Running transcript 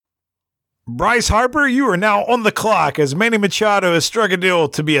Bryce Harper, you are now on the clock as Manny Machado has struck a deal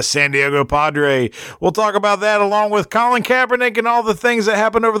to be a San Diego Padre. We'll talk about that along with Colin Kaepernick and all the things that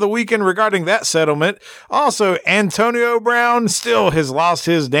happened over the weekend regarding that settlement. Also, Antonio Brown still has lost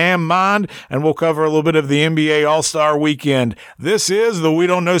his damn mind, and we'll cover a little bit of the NBA All-Star Weekend. This is the We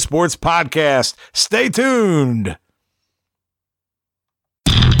Don't Know Sports Podcast. Stay tuned.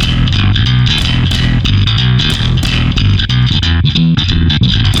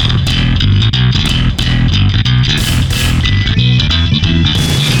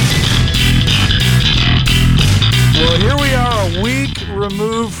 Well, here we are a week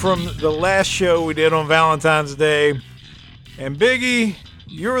removed from the last show we did on Valentine's Day. And Biggie,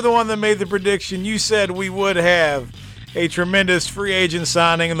 you were the one that made the prediction. You said we would have a tremendous free agent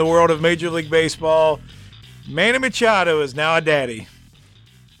signing in the world of Major League Baseball. Manny Machado is now a daddy.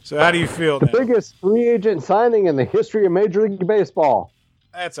 So how do you feel now? The biggest free agent signing in the history of Major League Baseball.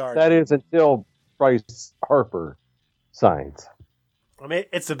 That's hard. That is until Bryce Harper signs. I mean,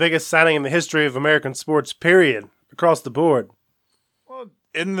 it's the biggest signing in the history of American sports, period, across the board. Well,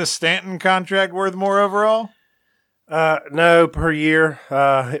 isn't the Stanton contract worth more overall? No, per year.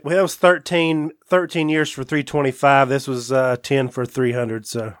 It was 13 years for $325. This was 10 for $300.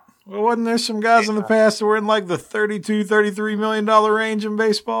 So, well, wasn't there some guys in the past that were in like the $32, $33 million range in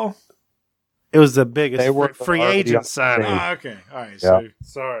baseball? It was the biggest free already agent signing. Okay, all right. So,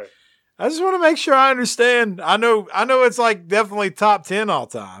 sorry. I just want to make sure I understand. I know it's like definitely top 10 all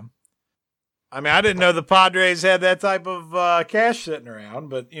time. I mean, I didn't know the Padres had that type of cash sitting around,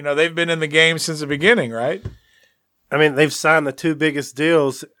 but, you know, they've been in the game since the beginning, right? I mean, they've signed the two biggest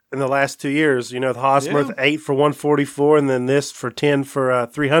deals in the last 2 years. You know, the Hosmer, 8 for $144, and then this for 10 for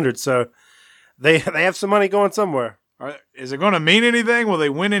 $300. So they have some money going somewhere. Is it going to mean anything? Will they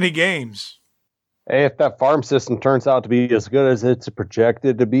win any games? Hey, if that farm system turns out to be as good as it's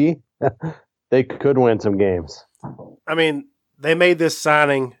projected to be, they could win some games. I mean, they made this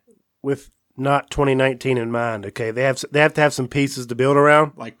signing with not 2019 in mind. Okay, they have to have some pieces to build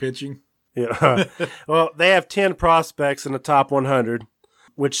around, like pitching. Yeah. Well, they have 10 prospects in the top 100,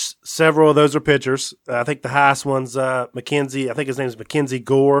 which several of those are pitchers. I think the highest one's McKenzie. I think his name is McKenzie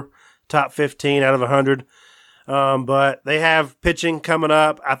Gore, top 15 out of 100. But they have pitching coming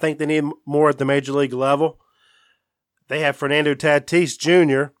up. I think they need more at the major league level. They have Fernando Tatis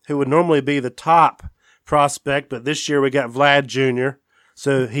Jr., who would normally be the top prospect, but this year we got Vlad Jr.,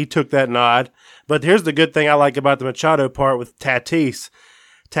 so he took that nod. But here's the good thing I like about the Machado part with Tatis.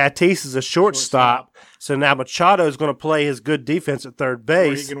 Tatis is a shortstop, so now Machado is going to play his good defense at third base.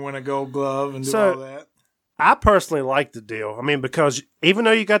 Where he can win a gold glove and do all that. I personally like the deal. I mean, because even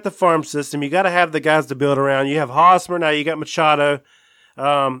though you got the farm system, you got to have the guys to build around. You have Hosmer, now you got Machado,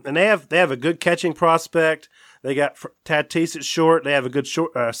 and they have a good catching prospect. They got Tatis at short. They have a good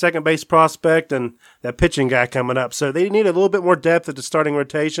second base prospect and that pitching guy coming up. So they need a little bit more depth at the starting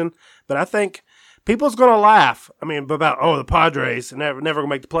rotation. But I think people's going to laugh. I mean, about, the Padres are never going to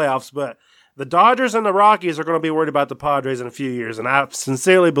make the playoffs. But the Dodgers and the Rockies are going to be worried about the Padres in a few years. And I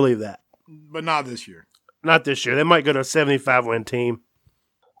sincerely believe that. But not this year. Not this year. They might go to a 75-win team.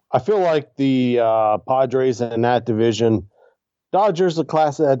 I feel like the Padres in that division, Dodgers, the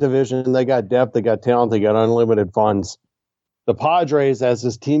class of that division, they got depth, they got talent, they got unlimited funds. The Padres, as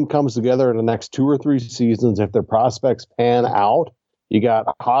this team comes together in the next 2 or 3 seasons, if their prospects pan out, you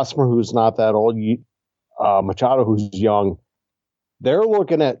got Hosmer, who's not that old, Machado, who's young. They're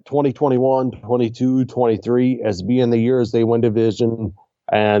looking at 2021, 22, 23 as being the years they win division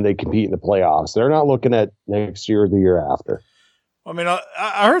and they compete in the playoffs. They're not looking at next year or the year after. I mean,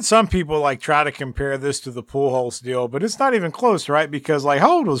 I heard some people try to compare this to the Pujols deal, but it's not even close, right? Because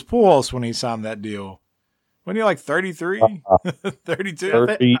how old was Pujols when he signed that deal? Wasn't he 33? 32?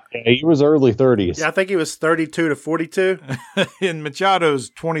 30, he was early 30s. Yeah, I think he was 32 to 42. And Machado's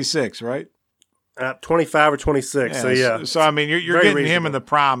 26, right? 25 or 26. Yeah, so, yeah. So, I mean, you're getting him in the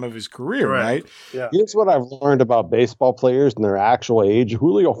prime of his career, right? Yeah. Here's what I've learned about baseball players and their actual age.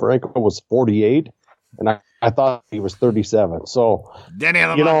 Julio Franco was 48, and I thought he was 37. So, Denny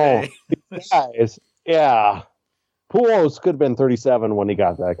guys, yeah, Pujols could have been 37 when he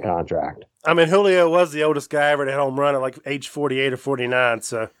got that contract. I mean, Julio was the oldest guy ever to hit home run at age 48 or 49,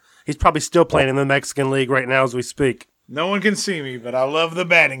 so he's probably still playing in the Mexican League right now as we speak. No one can see me, but I love the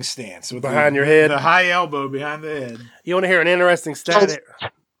batting stance. With behind your head. The high elbow behind the head. You want to hear an interesting stat?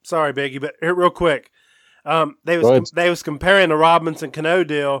 Sorry, Biggie, but here, real quick. They was comparing the Robinson Cano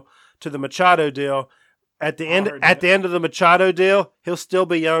deal to the Machado deal. At the end of the Machado deal, he'll still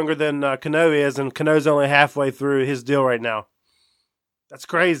be younger than Cano is, and Cano's only halfway through his deal right now. That's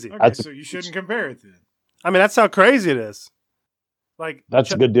crazy. Okay, so you shouldn't compare it then. I mean, that's how crazy it is. Like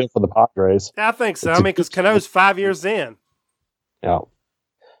That's a good deal for the Padres. I think so. I mean, because Cano's 5 years in. Yeah.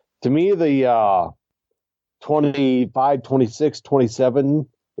 To me, the 25, 26, 27,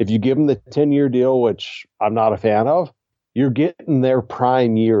 if you give them the 10-year deal, which I'm not a fan of, you're getting their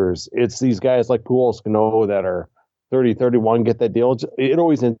prime years. It's these guys like Pujols, Cano that are 30, 31, get that deal. It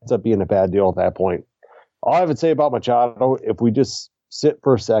always ends up being a bad deal at that point. All I would say about Machado, if we just sit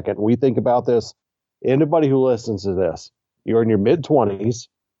for a second, we think about this, anybody who listens to this, you're in your mid-20s,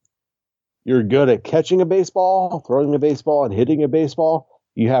 you're good at catching a baseball, throwing a baseball, and hitting a baseball.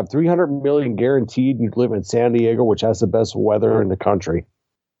 You have $300 million guaranteed. You live in San Diego, which has the best weather in the country.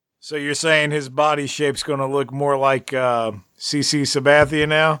 So you're saying his body shape's going to look more like CC Sabathia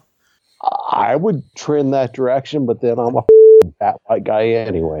now? I would trend that direction, but then I'm a fat white guy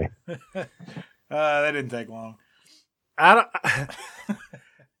anyway. That didn't take long. I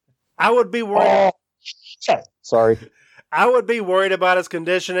would be worried. Oh, shit. Sorry. I would be worried about his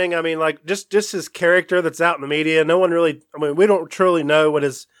conditioning. I mean, like just his character that's out in the media. No one really. I mean, we don't truly know what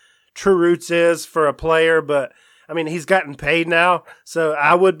his true roots is for a player, but I mean, he's gotten paid now, so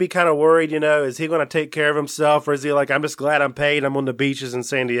I would be kind of worried. Is he going to take care of himself, or is he like, I'm just glad I'm paid. I'm on the beaches in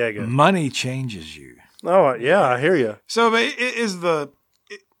San Diego. Money changes you. Oh yeah, I hear you. So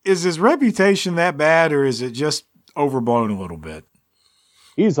is his reputation that bad, or is it just overblown a little bit?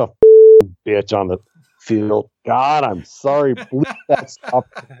 He's a bitch on the field. God, I'm sorry. Bleep that stuff.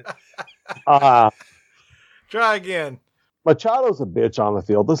 Try again. Machado's a bitch on the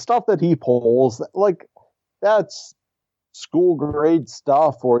field. The stuff that he pulls, like, that's school grade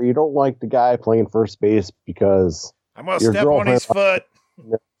stuff where you don't like the guy playing first base because I'm going to step on his foot.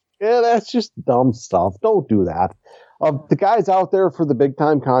 Yeah, that's just dumb stuff. Don't do that. The guys out there for the big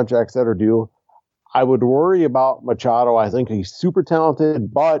time contracts that are due, I would worry about Machado. I think he's super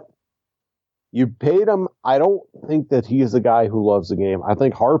talented, but you paid him. I don't think that he is a guy who loves the game. I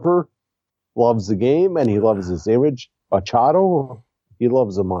think Harper loves the game and he loves his image. Machado, he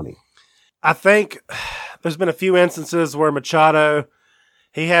loves the money. I think there's been a few instances where Machado,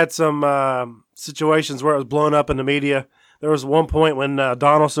 he had some situations where it was blown up in the media. There was one point when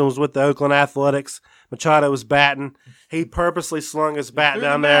Donaldson was with the Oakland Athletics. Machado was batting. He purposely slung his bat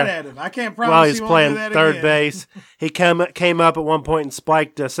down there at him. I can't promise while he's he won't playing do that third again. base. He came up at one point and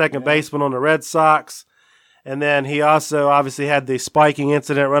spiked a second baseman on the Red Sox. And then he also obviously had the spiking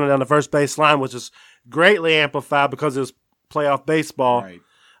incident running down the first base line, which is greatly amplified because it was playoff baseball. Right.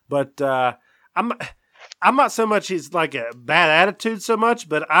 But I'm not so much he's like a bad attitude so much,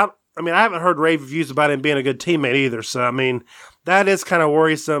 but I haven't heard rave reviews about him being a good teammate either. So, I mean, that is kind of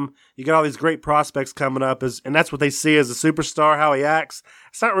worrisome. You got all these great prospects coming up, and that's what they see as a superstar, how he acts.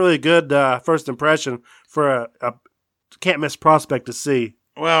 It's not really a good first impression for a can't-miss prospect to see.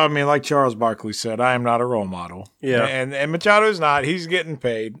 Well, I mean, like Charles Barkley said, I am not a role model. Yeah. And Machado's not. He's getting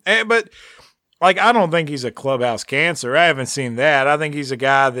paid. But, like, I don't think he's a clubhouse cancer. I haven't seen that. I think he's a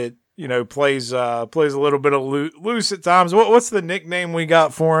guy that, plays a little bit of loose at times. What's the nickname we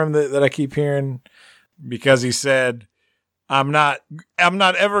got for him that I keep hearing? Because he said, I'm not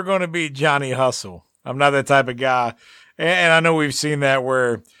ever going to be Johnny Hustle. I'm not that type of guy. And I know we've seen that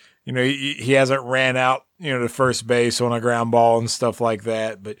where, he hasn't ran out, to first base on a ground ball and stuff like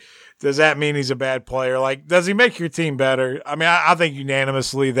that. But does that mean he's a bad player? Like, does he make your team better? I mean, I think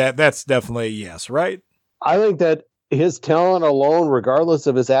unanimously that's definitely a yes, right? I think that his talent alone, regardless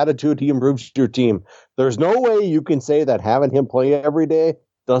of his attitude, he improves your team. There's no way you can say that having him play every day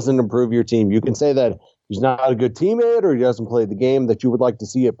doesn't improve your team. You can say that he's not a good teammate or he doesn't play the game that you would like to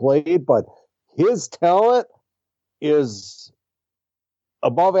see it played, but his talent is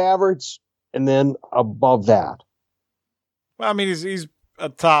above average and then above that. Well, I mean, he's a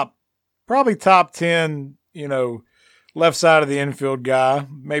probably top 10, left side of the infield guy,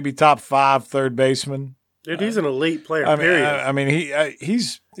 maybe top 5 third baseman. Dude, he's an elite player, period. I mean,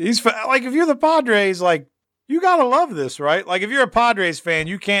 he's like, if you're the Padres, like, you got to love this, right? Like, if you're a Padres fan,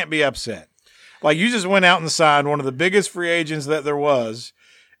 you can't be upset. Like, you just went out and signed one of the biggest free agents that there was,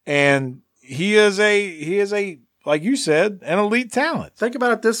 and he is a, like you said, an elite talent. Think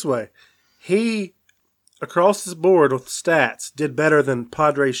about it this way. He, across the board with stats, did better than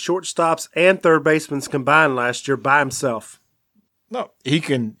Padres shortstops and third basemen combined last year by himself. No, he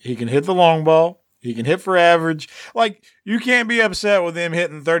can hit the long ball. He can hit for average. Like, you can't be upset with him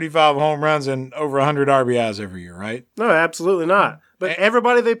hitting 35 home runs and over 100 RBIs every year, right? No, absolutely not. But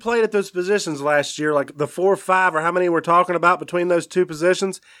everybody they played at those positions last year, like the 4 or 5 or how many we're talking about between those two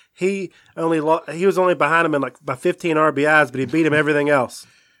positions, he was only behind him by 15 RBIs, but he beat him everything else.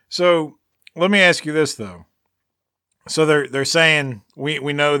 So let me ask you this, though. So they're saying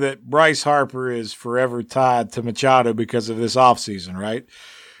we know that Bryce Harper is forever tied to Machado because of this offseason, right?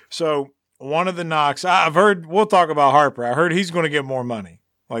 So one of the knocks I've heard, we'll talk about Harper. I heard he's going to get more money.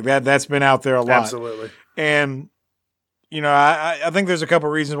 Like that's been out there a lot. Absolutely. And, I think there's a couple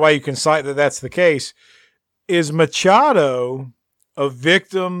of reasons why you can cite that that's the case. Is Machado a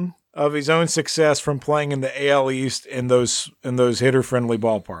victim of his own success from playing in the AL East in those hitter-friendly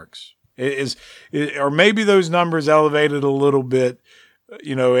ballparks? Or maybe those numbers elevated a little bit,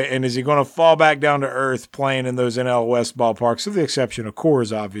 and is he going to fall back down to earth playing in those NL West ballparks, with the exception of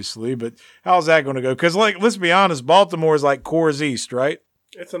Coors, obviously? But how's that going to go? Because, let's be honest, Baltimore is like Coors East, right?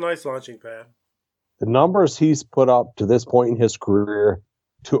 It's a nice launching pad. The numbers he's put up to this point in his career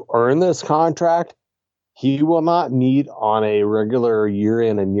to earn this contract, he will not need on a regular year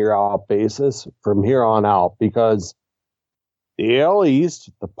in and year out basis from here on out, because the AL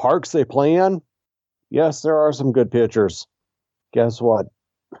East, the parks they play in, yes, there are some good pitchers. Guess what?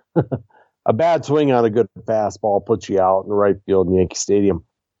 A bad swing on a good fastball puts you out in the right field in Yankee Stadium.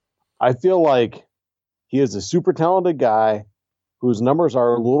 I feel like he is a super talented guy whose numbers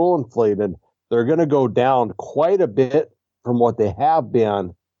are a little inflated. They're going to go down quite a bit from what they have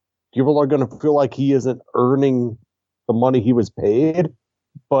been. People are going to feel like he isn't earning the money he was paid,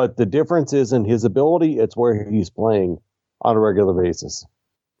 but the difference is in his ability. It's where he's playing on a regular basis.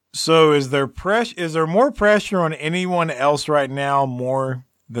 So is there more pressure on anyone else right now more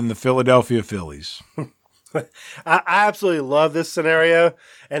than the Philadelphia Phillies? I absolutely love this scenario,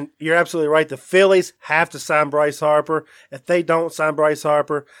 and you're absolutely right. The Phillies have to sign Bryce Harper. If they don't sign Bryce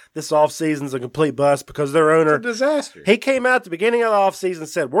Harper, this offseason's a complete bust because their owner— It's a disaster. He came out at the beginning of the offseason and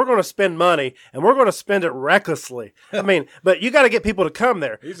said, we're going to spend money, and we're going to spend it recklessly. I mean, but you got to get people to come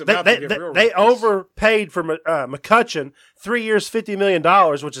there. They overpaid for McCutchen, 3 years, $50 million,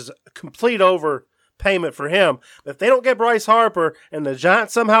 which is a complete overpayment for him. But if they don't get Bryce Harper and the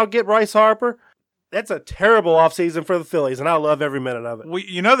Giants somehow get Bryce Harper, that's a terrible offseason for the Phillies, and I love every minute of it.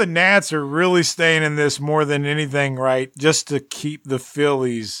 The Nats are really staying in this more than anything, right? Just to keep the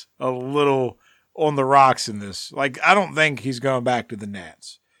Phillies a little on the rocks in this. I don't think he's going back to the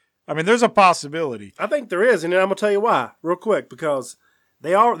Nats. I mean, there's a possibility. I think there is, and I'm going to tell you why real quick, because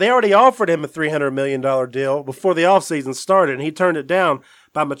they already offered him a $300 million deal before the offseason started, and he turned it down.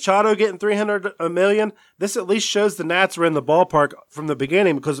 By Machado getting $300 million, this at least shows the Nats were in the ballpark from the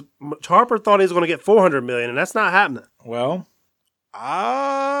beginning, because Harper thought he was going to get $400 million, and that's not happening. Well,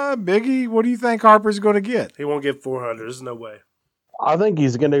 Biggie, what do you think Harper's going to get? He won't get 400. There's no way. I think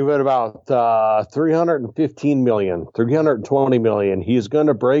he's going to get about $315 million, $320 million. He's going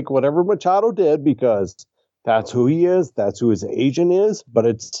to break whatever Machado did, because that's who he is. That's who his agent is. But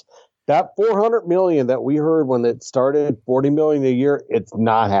it's that $400 million that we heard when it started, $40 million a year. It's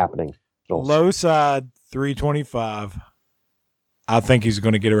not happening. Low side, 325. I think he's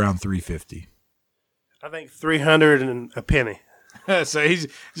going to get around 350. I think 300 and a penny. So he's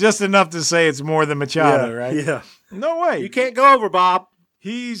just enough to say it's more than Machado, right? Yeah. No way. You can't go over, Bob. At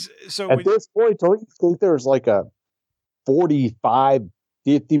this point, don't you think there's like a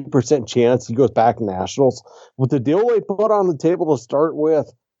 45-50% chance he goes back to Nationals? With the deal they put on the table to start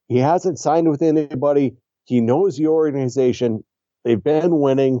with, he hasn't signed with anybody. He knows the organization. They've been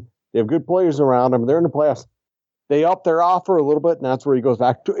winning. They have good players around him. They're in the playoffs. They up their offer a little bit, and that's where he goes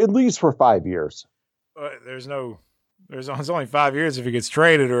back to, at least for 5 years. It's only 5 years if he gets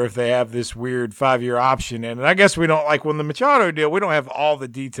traded, or if they have this weird 5-year option. And I guess we don't, like when the Machado deal, we don't have all the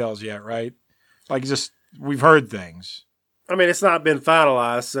details yet, right? We've heard things. I mean, it's not been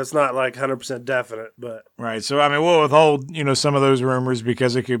finalized, so it's not like 100% definite, but right. So I mean, we'll withhold some of those rumors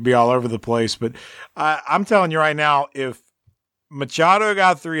because it could be all over the place. But I'm telling you right now, if Machado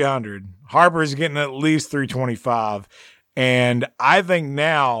got 300, Harper's getting at least 325, and I think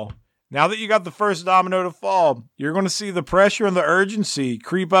now that you got the first domino to fall, you're going to see the pressure and the urgency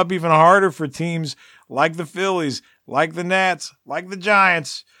creep up even harder for teams like the Phillies, like the Nats, like the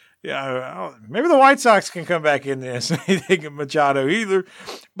Giants. Yeah, maybe the White Sox can come back in this. They get Machado either.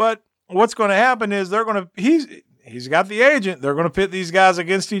 But what's going to happen is he's got the agent. They're going to pit these guys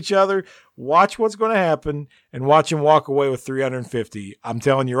against each other. Watch what's going to happen and watch him walk away with 350. I'm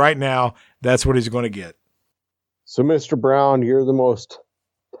telling you right now, that's what he's going to get. So, Mr. Brown, you're the most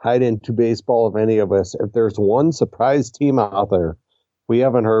tied into baseball of any of us. If there's one surprise team out there we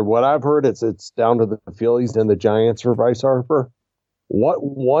haven't heard, what I've heard is it's down to the Phillies and the Giants for Bryce Harper. What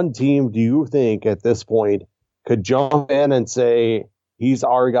one team do you think at this point could jump in and say he's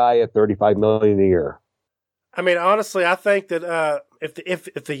our guy at $35 million a year? I mean, honestly, I think that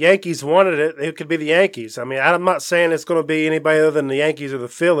if the Yankees wanted it, it could be the Yankees. I mean, I'm not saying it's going to be anybody other than the Yankees or the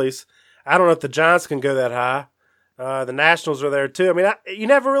Phillies. I don't know if the Giants can go that high. The Nationals are there too. I mean, you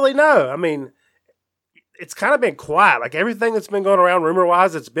never really know. I mean, it's kind of been quiet. Like everything that's been going around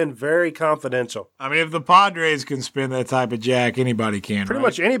rumor-wise, it's been very confidential. I mean, if the Padres can spin that type of jack, anybody can. Pretty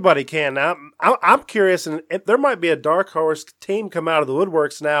much anybody can. Now, I'm curious, and there might be a dark horse team come out of the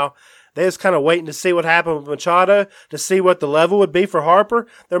woodworks now. They're just kind of waiting to see what happened with Machado, to see what the level would be for Harper.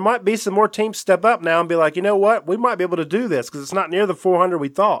 There might be some more teams step up now and be like, you know what? We might be able to do this because it's not near the 400 we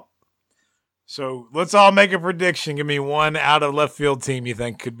thought. So let's all make a prediction. Give me one out of left field team you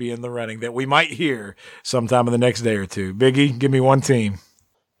think could be in the running that we might hear sometime in the next day or two. Biggie, give me one team.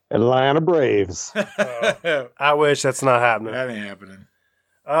 Atlanta Braves. I wish that's not happening. That ain't happening.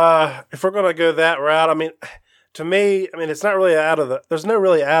 If we're going to go that route, I mean, to me, it's not really there's no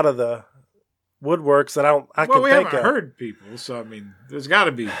really out of the woodworks that I can think of. Well, we haven't heard people, so, there's got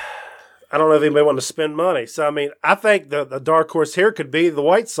to be. I don't know if anybody wants to spend money. So, I think the dark horse here could be the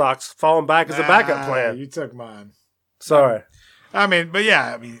White Sox falling back as a backup plan. You took mine. Sorry.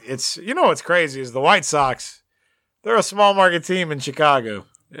 It's, what's crazy is the White Sox, they're a small market team in Chicago.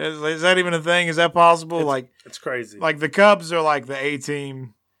 Is that even a thing? Is that possible? It's crazy. Like the Cubs are like the A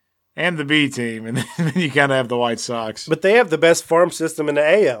team and the B team, and then you kind of have the White Sox. But they have the best farm system in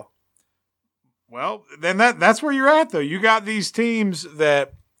the AL. Well, then that's where you're at, though. You got these teams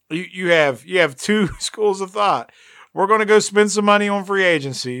that you have two schools of thought. We're going to go spend some money on free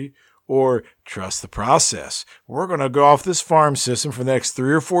agency, or trust the process. We're going to go off this farm system for the next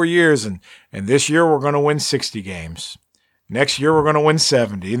 3 or 4 years, and this year we're going to win 60 games. Next year we're going to win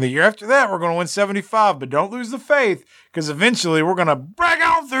 70. And the year after that we're going to win 75. But don't lose the faith, because eventually we're going to break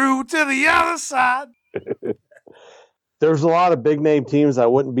on through to the other side. There's a lot of big-name teams. I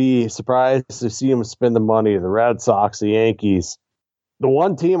wouldn't be surprised to see them spend the money. The Red Sox, the Yankees. The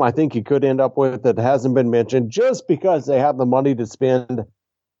one team I think you could end up with that hasn't been mentioned just because they have the money to spend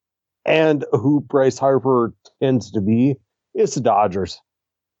and who Bryce Harper tends to be is the Dodgers.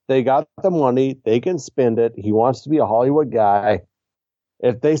 They got the money. They can spend it. He wants to be a Hollywood guy.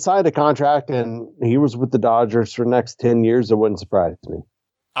 If they signed a contract and he was with the Dodgers for the next 10 years, it wouldn't surprise me.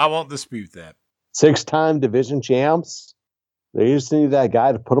 I won't dispute that. 6-time division champs. They just need that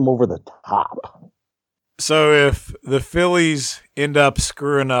guy to put them over the top. So if the Phillies end up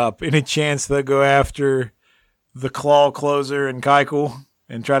screwing up, any chance they'll go after the claw closer and Keuchel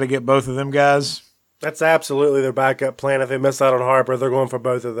and try to get both of them guys? That's absolutely their backup plan. If they miss out on Harper, they're going for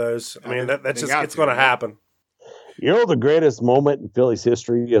both of those. It's going to happen. You know, the greatest moment in Phillies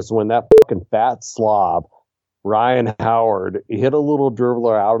history is when that fucking fat slob, Ryan Howard, hit a little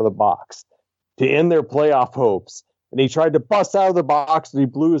dribbler out of the box to end their playoff hopes. And he tried to bust out of the box and he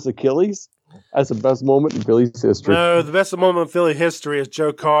blew his Achilles. That's the best moment in Phillies history. No, the best moment in Philly history is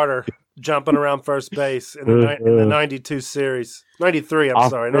Joe Carter jumping around first base in the 92 series. 93, I'm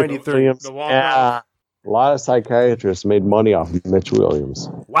sorry, 93. Yeah, a lot of psychiatrists made money off of Mitch Williams.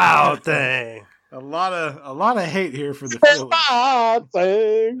 Wow, dang. A lot of hate here for the Phillies.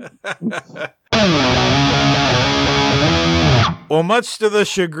 Well, much to the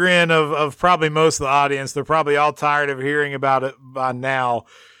chagrin of probably most of the audience, they're probably all tired of hearing about it by now.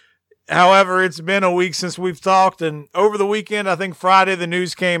 However, it's been a week since we've talked, and over the weekend, I think Friday, the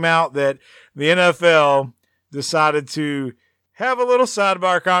news came out that the NFL decided to have a little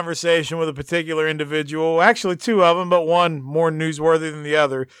sidebar conversation with a particular individual. Actually, two of them, but one more newsworthy than the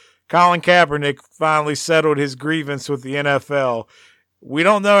other. Colin Kaepernick finally settled his grievance with the NFL. We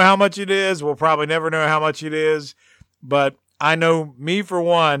don't know how much it is. We'll probably never know how much it is, but I know me, for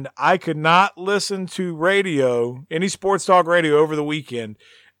one, I could not listen to radio, any sports talk radio over the weekend,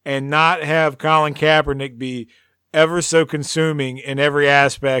 and not have Colin Kaepernick be ever so consuming in every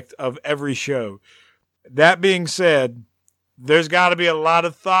aspect of every show. That being said, there's got to be a lot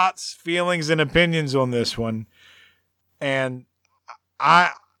of thoughts, feelings, and opinions on this one. And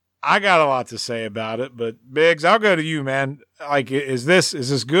I got a lot to say about it, but Biggs, I'll go to you, man. Like, is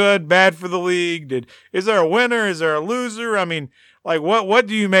this good, bad for the league? Is there a winner? Is there a loser? I mean, like, what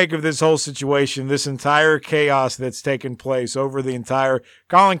do you make of this whole situation, this entire chaos that's taken place over the entire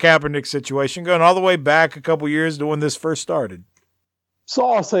Colin Kaepernick situation, going all the way back a couple years to when this first started? So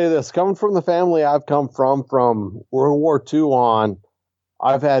I'll say this, coming from the family I've come from World War II on,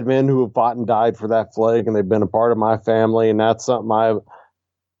 I've had men who have fought and died for that flag, and they've been a part of my family, and that's something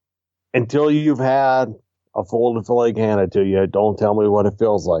until you've had a folded flag handed to you, don't tell me what it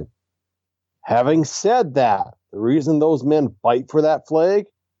feels like. Having said that, the reason those men fight for that flag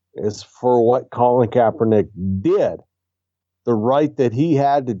is for what Colin Kaepernick did. The right that he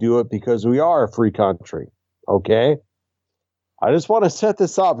had to do it because we are a free country. Okay? I just want to set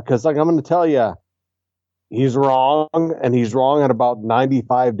this up because, like, I'm going to tell you, he's wrong, and he's wrong at about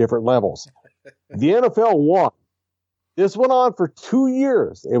 95 different levels. The NFL won. This went on for 2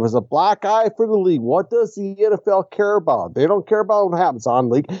 years. It was a black eye for the league. What does the NFL care about? They don't care about what happens on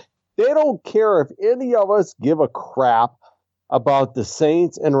league. They don't care if any of us give a crap about the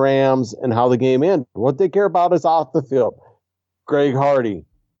Saints and Rams and how the game ended. What they care about is off the field. Greg Hardy,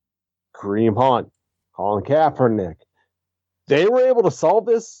 Kareem Hunt, Colin Kaepernick. They were able to solve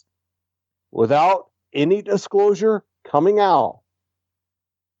this without any disclosure coming out.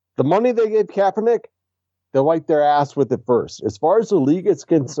 The money they gave Kaepernick, they wiped their ass with it first. As far as the league is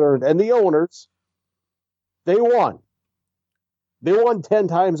concerned and the owners, they won. They won 10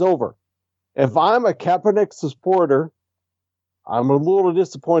 times over. If I'm a Kaepernick supporter, I'm a little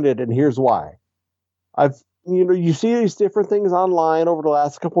disappointed, and here's why. You see these different things online over the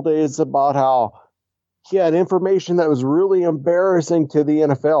last couple of days about how he had information that was really embarrassing to the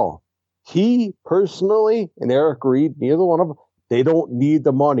NFL. He personally and Eric Reed, neither one of them, they don't need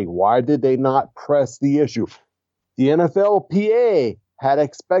the money. Why did they not press the issue? The NFLPA had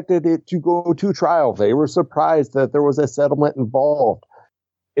expected it to go to trial. They were surprised that there was a settlement involved.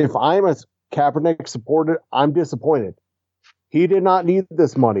 If I'm a Kaepernick supporter, I'm disappointed. He did not need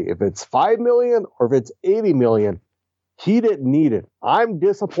this money. If it's $5 million or if it's $80 million, he didn't need it. I'm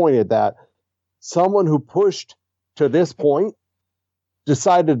disappointed that someone who pushed to this point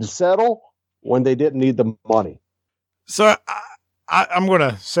decided to settle when they didn't need the money. So I'm going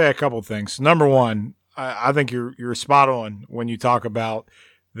to say a couple things. Number one, I think you're spot on when you talk about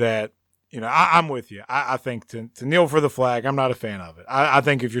that. I'm with you. I think to kneel for the flag, I'm not a fan of it. I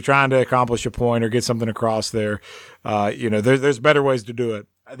think if you're trying to accomplish a point or get something across there, there's better ways to do it.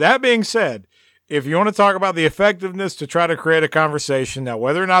 That being said, if you want to talk about the effectiveness to try to create a conversation, now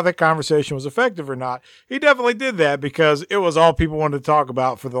whether or not that conversation was effective or not, he definitely did that because it was all people wanted to talk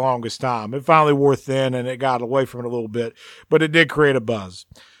about for the longest time. It finally wore thin and it got away from it a little bit, but it did create a buzz.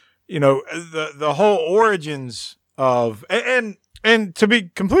 The whole origins of and to be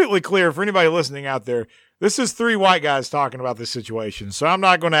completely clear for anybody listening out there, this is 3 white guys talking about this situation. So I'm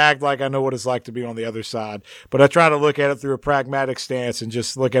not going to act like I know what it's like to be on the other side, but I try to look at it through a pragmatic stance and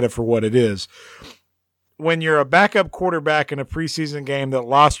just look at it for what it is. When you're a backup quarterback in a preseason game that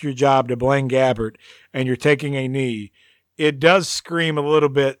lost your job to Blaine Gabbert and you're taking a knee, it does scream a little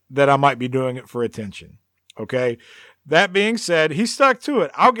bit that I might be doing it for attention. Okay. That being said, he stuck to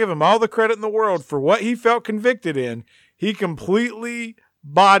it. I'll give him all the credit in the world for what he felt convicted in. He completely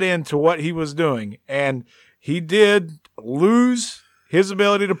bought into what he was doing, and he did lose his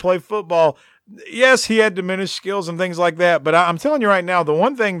ability to play football. Yes, he had diminished skills and things like that, but I'm telling you right now, the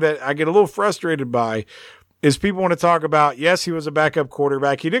one thing that I get a little frustrated by is people want to talk about, yes, he was a backup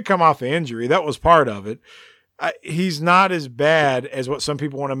quarterback. He did come off an injury. That was part of it. He's not as bad as what some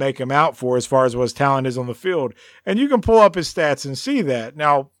people want to make him out for as far as what his talent is on the field. And you can pull up his stats and see that.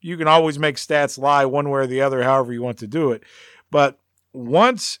 Now, you can always make stats lie one way or the other, however you want to do it. But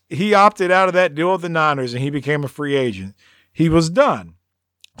once he opted out of that deal with the Niners and he became a free agent, he was done.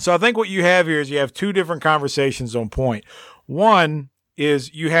 So I think what you have here is you have 2 different conversations on point. One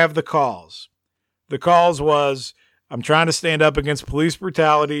is you have the cause. The cause was, I'm trying to stand up against police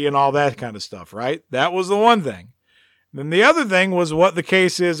brutality and all that kind of stuff, right? That was the one thing. Then the other thing was what the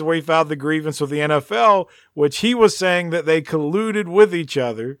case is where he filed the grievance with the NFL, which he was saying that they colluded with each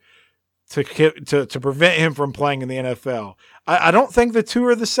other to prevent him from playing in the NFL. I don't think the 2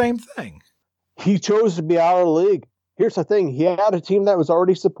 are the same thing. He chose to be out of the league. Here's the thing. He had a team that was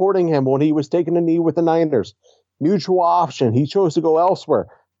already supporting him when he was taking a knee with the Niners. Mutual option. He chose to go elsewhere.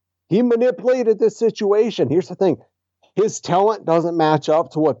 He manipulated this situation. Here's the thing. His talent doesn't match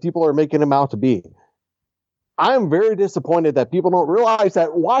up to what people are making him out to be. I'm very disappointed that people don't realize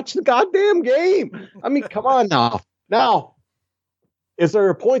that. Watch the goddamn game. I mean, come on now. Now, is there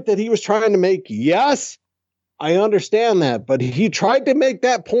a point that he was trying to make? Yes, I understand that. But he tried to make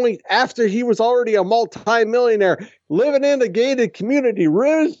that point after he was already a multi-millionaire, living in a gated community,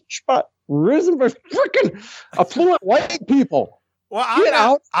 risen for freaking affluent white people. Well,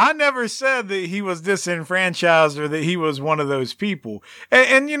 I never said that he was disenfranchised or that he was one of those people.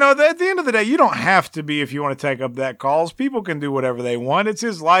 And at the end of the day, you don't have to be if you want to take up that cause. People can do whatever they want. It's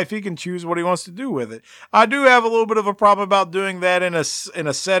his life. He can choose what he wants to do with it. I do have a little bit of a problem about doing that in a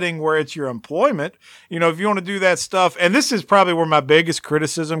setting where it's your employment. If you want to do that stuff, and this is probably where my biggest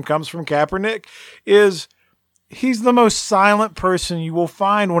criticism comes from Kaepernick, is he's the most silent person you will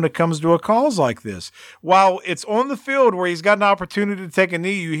find when it comes to a cause like this. While it's on the field where he's got an opportunity to take a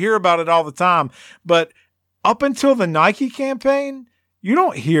knee, you hear about it all the time. But up until the Nike campaign, you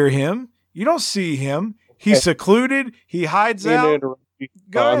don't hear him. You don't see him. He's secluded. He hides out. I'm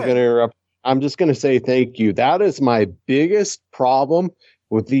going to interrupt. I'm just going to say thank you. That is my biggest problem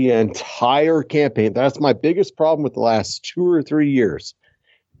with the entire campaign. That's my biggest problem with the last 2 or 3 years.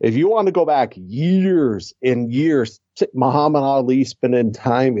 If you want to go back years and years, Muhammad Ali spending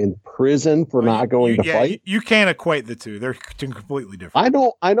time in prison for not going to fight. You can't equate the two. They're completely different.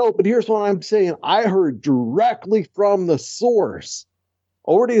 I know, but here's what I'm saying. I heard directly from the source.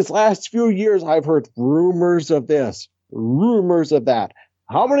 Over these last few years, I've heard rumors of this, rumors of that.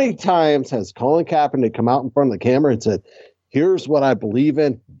 How many times has Colin Kaepernick come out in front of the camera and said, here's what I believe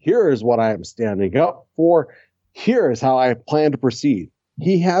in, here is what I am standing up for, here is how I plan to proceed?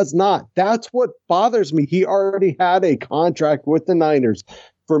 He has not. That's what bothers me. He already had a contract with the Niners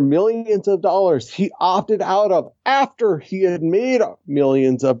for millions of dollars. He opted out of after he had made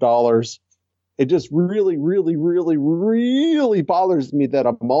millions of dollars. It just really, really, really, really bothers me that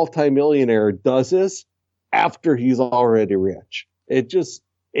a multimillionaire does this after he's already rich.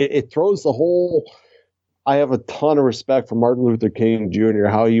 It throws the whole. I have a ton of respect for Martin Luther King Jr.,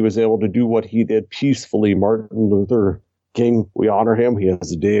 how he was able to do what he did peacefully. Martin Luther King, we honor him. He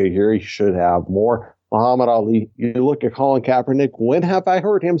has a day here. He should have more. Muhammad Ali, you look at Colin Kaepernick. When have I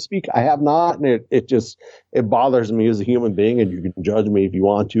heard him speak? I have not. And it bothers me as a human being. And you can judge me if you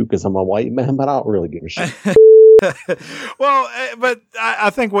want to because I'm a white man, but I don't really give a shit. Well, but I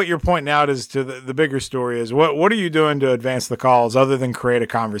think what you're pointing out is to the bigger story is what are you doing to advance the cause other than create a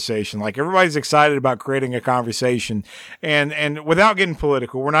conversation? Like everybody's excited about creating a conversation and without getting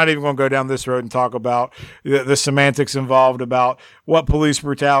political, we're not even going to go down this road and talk about the semantics involved about what police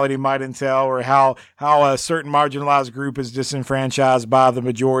brutality might entail or how a certain marginalized group is disenfranchised by the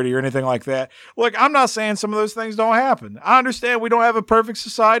majority or anything like that. Look, I'm not saying some of those things don't happen. I understand we don't have a perfect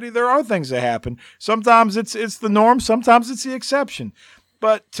society. There are things that happen. Sometimes it's the norm, sometimes it's the exception.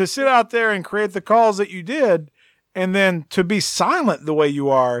 But to sit out there and create the calls that you did and then to be silent the way you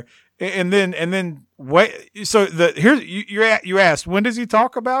are and then wait. So you asked, when does he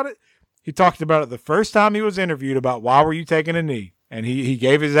talk about it? He talked about it the first time he was interviewed about why were you taking a knee? And he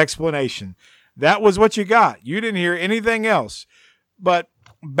gave his explanation. That was what you got. You didn't hear anything else. But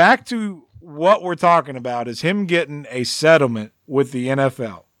back to what we're talking about is him getting a settlement with the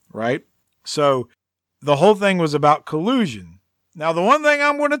NFL, right? So the whole thing was about collusion. Now, the one thing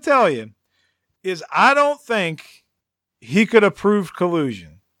I'm going to tell you is I don't think he could have proved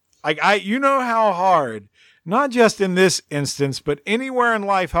collusion. You know how hard, not just in this instance, but anywhere in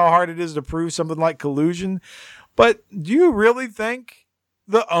life, how hard it is to prove something like collusion. But do you really think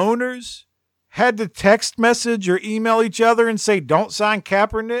the owners had to text message or email each other and say, don't sign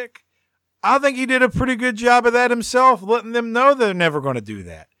Kaepernick? I think he did a pretty good job of that himself, letting them know they're never going to do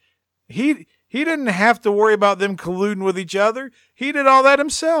that. He didn't have to worry about them colluding with each other. He did all that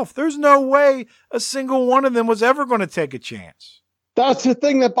himself. There's no way a single one of them was ever going to take a chance. That's the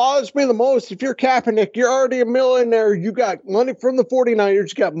thing that bothers me the most. If you're Kaepernick, you're already a millionaire. You got money from the 49ers.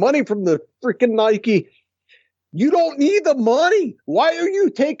 You got money from the freaking Nike. You don't need the money. Why are you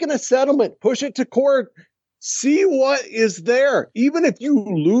taking a settlement? Push it to court. See what is there. Even if you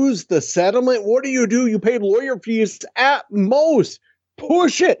lose the settlement, what do? You pay lawyer fees at most.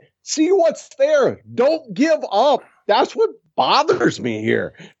 Push it. See what's there. Don't give up. That's what bothers me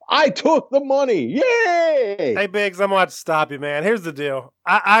here. I took the money. Yay! Hey, Biggs, I'm going to have to stop you, man. Here's the deal.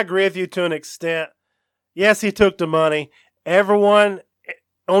 I agree with you to an extent. Yes, he took the money. Everyone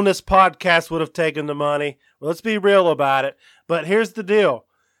on this podcast would have taken the money. Well, let's be real about it. But here's the deal.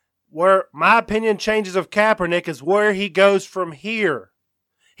 Where my opinion changes of Kaepernick is where he goes from here.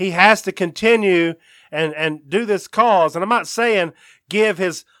 He has to continue and do this cause. And I'm not saying give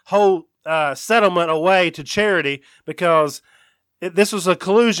his whole settlement away to charity because this was a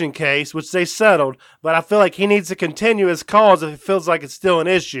collusion case, which they settled. But I feel like he needs to continue his cause if he feels like it's still an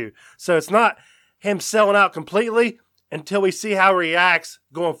issue. So it's not him selling out completely until we see how he reacts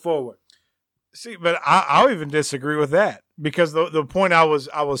going forward. See, but I'll even disagree with that because the point I was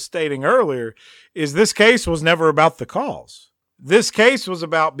stating earlier is this case was never about the cause. This case was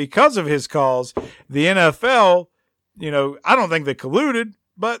about, because of his cause, the NFL, I don't think they colluded,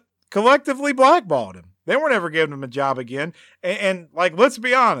 but collectively blackballed him. They weren't ever giving him a job again. And let's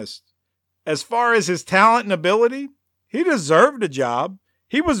be honest, as far as his talent and ability, he deserved a job.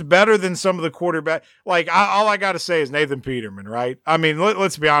 He was better than some of the quarterbacks. All I got to say is Nathan Peterman, right? I mean,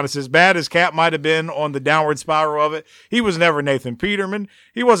 let's be honest. As bad as Cap might have been on the downward spiral of it, he was never Nathan Peterman.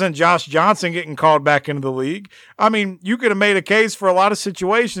 He wasn't Josh Johnson getting called back into the league. I mean, you could have made a case for a lot of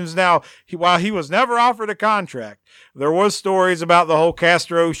situations. Now, while he was never offered a contract, there was stories about the whole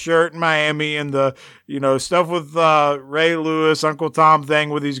Castro shirt in Miami and the, stuff with Ray Lewis, Uncle Tom thing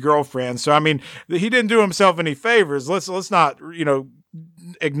with his girlfriend. So, I mean, he didn't do himself any favors. Let's not,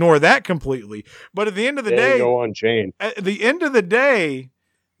 ignore that completely. But at the end of the day, go on chain. At the end of the day,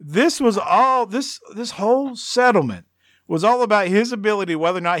 this was all this whole settlement was all about his ability,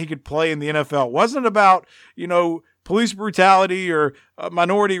 whether or not he could play in the NFL. It wasn't about, police brutality or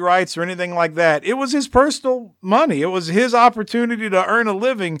minority rights or anything like that. It was his personal money. It was his opportunity to earn a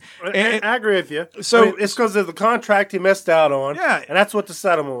living. And I agree with you. So it's because of the contract he missed out on. Yeah. And that's what the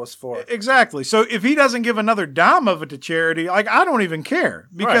settlement was for. Exactly. So if he doesn't give another dime of it to charity, I don't even care.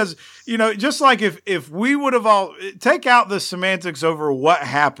 Because, just like if we would have all take out the semantics over what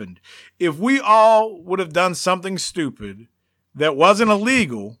happened, if we all would have done something stupid that wasn't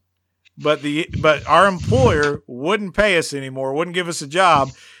illegal, but our employer wouldn't pay us anymore, wouldn't give us a job,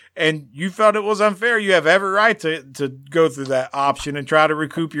 and you felt it was unfair, you have every right to go through that option and try to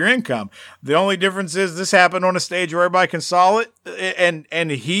recoup your income. The only difference is this happened on a stage where everybody can saw it,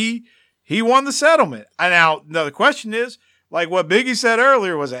 and he won the settlement. And now the question is, like what Biggie said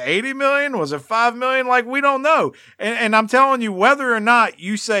earlier, was it $80 million? Was it $5 million? Like, we don't know. And I'm telling you, whether or not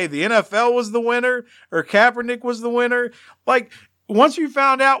you say the NFL was the winner or Kaepernick was the winner, like, once you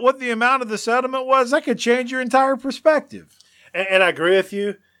found out what the amount of the settlement was, that could change your entire perspective. And I agree with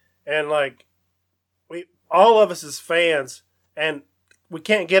you. And all of us as fans, and we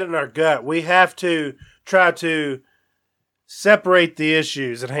can't get it in our gut. We have to try to separate the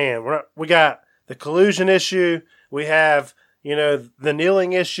issues at hand. We got the collusion issue. We have, the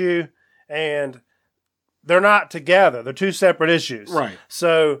kneeling issue, and they're not together. They're two separate issues. Right.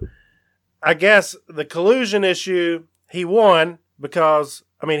 So I guess the collusion issue, he won. Because,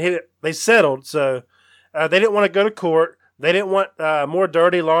 they settled, so they didn't want to go to court. They didn't want more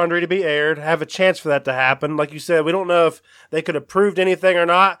dirty laundry to be aired, have a chance for that to happen. Like you said, we don't know if they could have proved anything or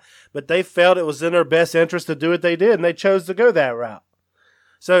not, but they felt it was in their best interest to do what they did, and they chose to go that route.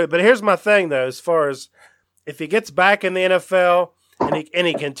 So, but here's my thing, though, as far as if he gets back in the NFL and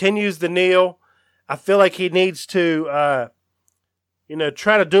he continues to kneel, I feel like he needs to,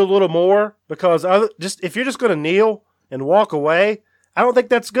 try to do a little more, because if you're just going to kneel and walk away, I don't think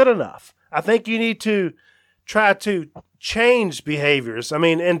that's good enough. I think you need to try to change behaviors.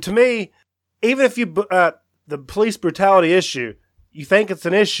 And to me, even if the police brutality issue, you think it's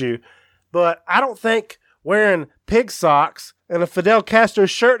an issue, but I don't think wearing pig socks and a Fidel Castro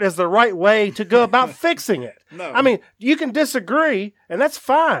shirt is the right way to go about fixing it. No. You can disagree, and that's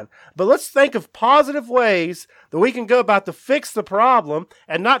fine, but let's think of positive ways that we can go about to fix the problem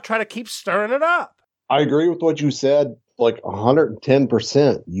and not try to keep stirring it up. I agree with what you said, like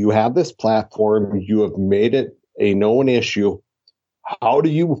 110%. You have this platform. You have made it a known issue. How do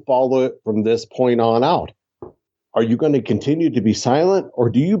you follow it from this point on out? Are you going to continue to be silent, or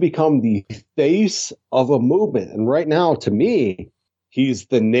do you become the face of a movement? And right now, to me, he's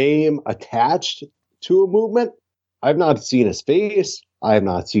the name attached to a movement. I've not seen his face. I have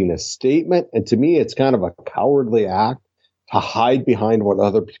not seen his statement. And to me, it's kind of a cowardly act to hide behind what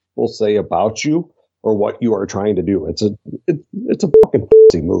other people say about you or what you are trying to do. It's a fucking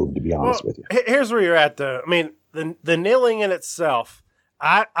move, to be honest with you. Here's where you're at, though. The kneeling in itself,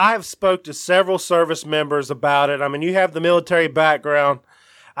 I've spoke to several service members about it. You have the military background.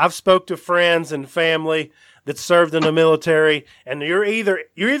 I've spoke to friends and family that served in the military, and you're either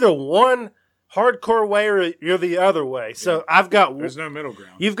one hardcore way or you're the other way. Yeah. So there's no middle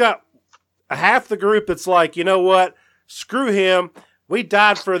ground. You've got half the group that's like, you know what, screw him. We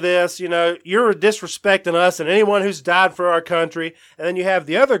died for this, you're disrespecting us and anyone who's died for our country. And then you have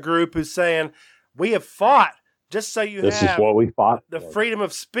the other group who's saying, we have fought just so this is what we fought the freedom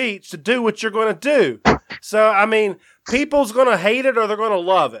of speech to do what you're going to do. So, people's going to hate it or they're going to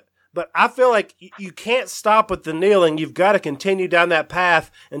love it. But I feel like you can't stop with the kneeling. You've got to continue down that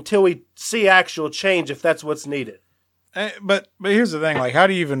path until we see actual change, if that's what's needed. But here's the thing, how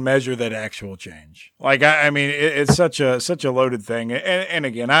do you even measure that actual change? It's such a loaded thing. And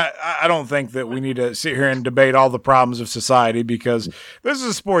again, I don't think that we need to sit here and debate all the problems of society, because this is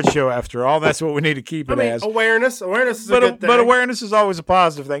a sports show after all. That's what we need to keep it as. Awareness is a good thing. But awareness is always a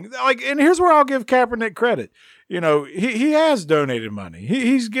positive thing. And here's where I'll give Kaepernick credit. He has donated money.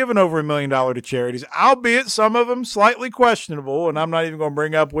 He's given over $1 million to charities, albeit some of them slightly questionable, and I'm not even going to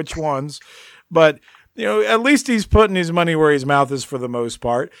bring up which ones, but at least he's putting his money where his mouth is for the most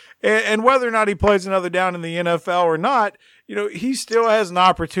part. And whether or not he plays another down in the NFL or not, he still has an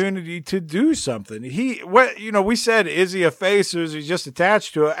opportunity to do something. We said, is he a face or is he just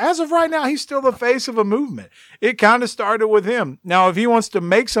attached to it? As of right now, he's still the face of a movement. It kind of started with him. Now, if he wants to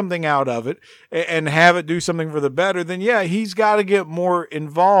make something out of it and have it do something for the better, then yeah, he's got to get more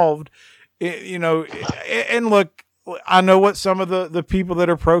involved. And look, I know what some of the people that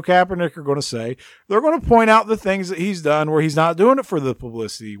are pro Kaepernick are going to say. They're going to point out the things that he's done where he's not doing it for the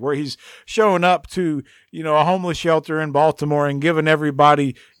publicity, where he's showing up to, a homeless shelter in Baltimore and giving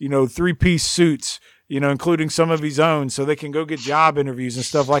everybody, 3-piece suits, including some of his own so they can go get job interviews and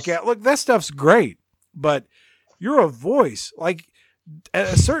stuff like that. Look, that stuff's great, but you're a voice. Like,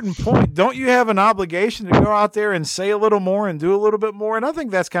 at a certain point, don't you have an obligation to go out there and say a little more and do a little bit more? And I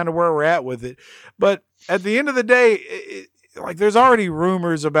think that's kind of where we're at with it. But at the end of the day, there's already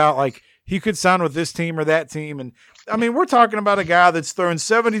rumors about, like, he could sign with this team or that team. And, I mean, we're talking about a guy that's thrown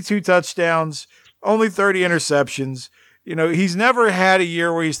 72 touchdowns, only 30 interceptions. He's never had a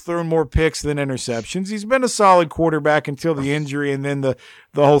year where he's thrown more picks than interceptions. He's been a solid quarterback until the injury and then the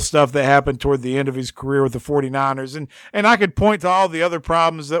whole stuff that happened toward the end of his career with the 49ers. And I could point to all the other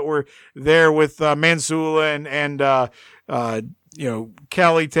problems that were there with Mansula and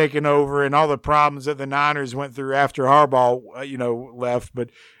Kelly taking over and all the problems that the Niners went through after Harbaugh, left.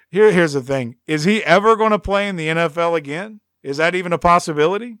 But here's the thing. Is he ever going to play in the NFL again? Is that even a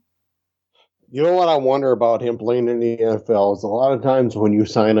possibility? You know what I wonder about him playing in the NFL is a lot of times when you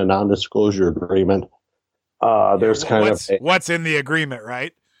sign a non-disclosure agreement, there's what's in the agreement,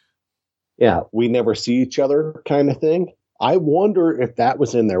 right? Yeah, we never see each other kind of thing. I wonder if that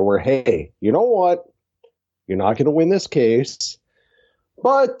was in there where, hey, you know what? You're not going to win this case,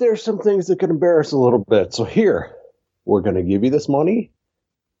 but there's some things that could embarrass a little bit. So here, we're going to give you this money,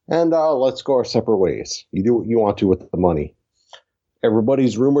 and let's go our separate ways. You do what you want to with the money.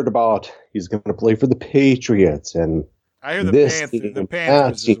 Everybody's rumored about he's going to play for the Patriots, and I hear the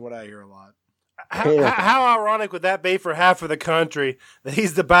Panthers is what I hear a lot. How ironic would that be for half of the country that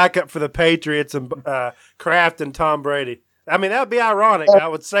he's the backup for the Patriots and Kraft and Tom Brady? I mean, that would be ironic, I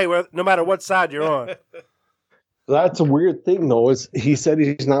would say, no matter what side you're on. That's a weird thing, though, is he said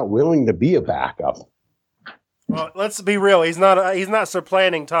he's not willing to be a backup. Well, let's be real. He's not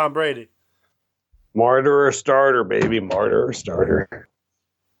supplanting Tom Brady. Martyr or starter, baby. Martyr or starter.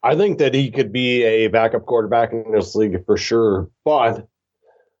 I think that he could be a backup quarterback in this league for sure. But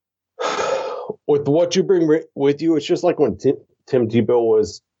with what you bring with you, it's just like when Tim Tebow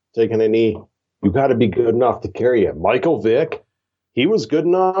was taking a knee. You got to be good enough to carry it. Michael Vick, he was good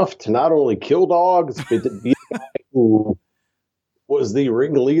enough to not only kill dogs, but to be the guy who was the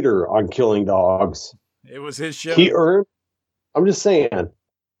ringleader on killing dogs. It was his show. I'm just saying,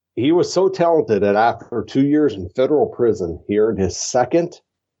 he was so talented that after 2 years in federal prison, he earned his second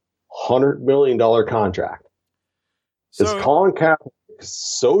 $100 million contract. Is Colin Kaepernick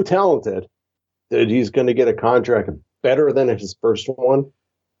so talented that he's going to get a contract better than his first one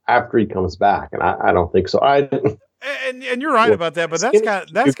after he comes back? And I don't think so. And you're right about that, but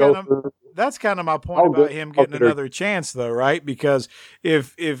that's kind of my point about him getting another chance, though, right? Because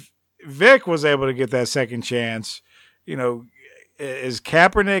if Vic was able to get that second chance, is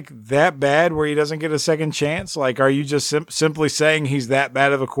Kaepernick that bad where he doesn't get a second chance? Like, are you just simply saying he's that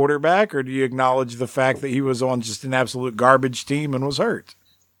bad of a quarterback, or do you acknowledge the fact that he was on just an absolute garbage team and was hurt?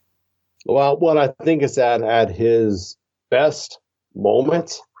 Well, what I think is that at his best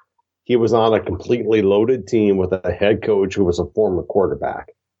moment, he was on a completely loaded team with a head coach who was a former quarterback.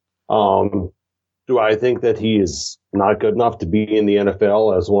 Do I think that he is not good enough to be in the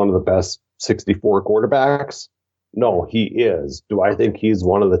NFL as one of the best 64 quarterbacks? No, he is. Do I think he's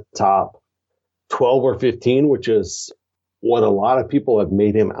one of the top 12 or 15, which is what a lot of people have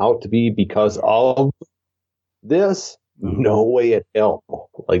made him out to be because of this? No way in hell.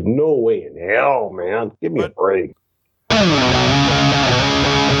 Like, no way in hell, man. Give me a break.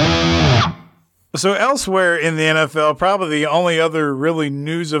 So elsewhere in the NFL, probably the only other really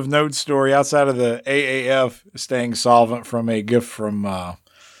news of note story outside of the AAF staying solvent from a gift from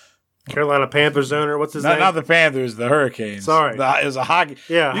Carolina Panthers owner. What's his name? Not the Panthers, the Hurricanes. Sorry. It was a hockey.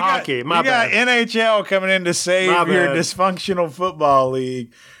 Yeah, hockey. You got NHL coming in to save your dysfunctional football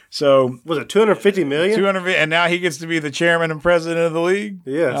league. So was it $250 million? And now he gets to be the chairman and president of the league.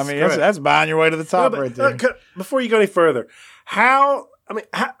 Yes, I mean that's buying your way to the top right there. Before you go any further,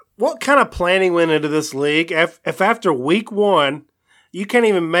 what kind of planning went into this league? If after week one you can't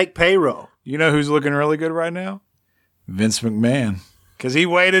even make payroll, you know who's looking really good right now? Vince McMahon. Because he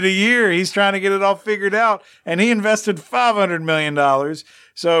waited a year. He's trying to get it all figured out. And he invested $500 million.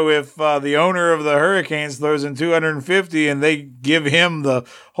 So if the owner of the Hurricanes throws in $250 and they give him the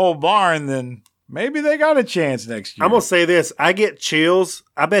whole barn, then maybe they got a chance next year. I'm going to say this. I get chills.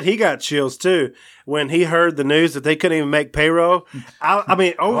 I bet he got chills too when he heard the news that they couldn't even make payroll.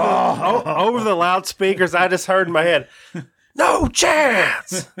 Over the loudspeakers, I just heard in my head, no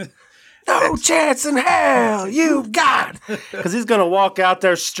chance. No chance in hell, you've got. Because he's going to walk out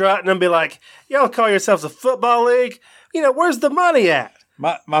there strutting and be like, y'all call yourselves a football league? Where's the money at?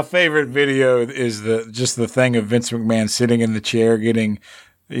 My favorite video is the thing of Vince McMahon sitting in the chair getting,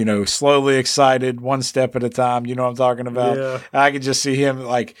 slowly excited, one step at a time. You know what I'm talking about? Yeah. I could just see him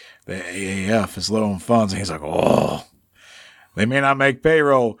like, the AAF is low on funds. And he's like, oh, they may not make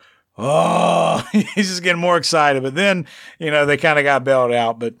payroll. Oh, he's just getting more excited. But then, they kind of got bailed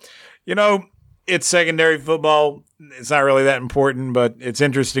out. But, it's secondary football. It's not really that important, but it's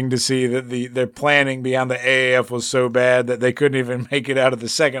interesting to see that their planning beyond the AAF was so bad that they couldn't even make it out of the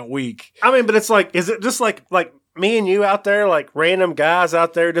second week. I mean, but it's like, is it just like me and you out there, like random guys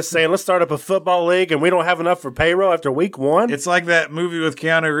out there just saying, let's start up a football league and we don't have enough for payroll after week one? It's like that movie with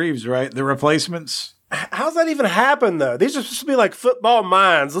Keanu Reeves, right? The Replacements. How's that even happen, though? These are supposed to be like football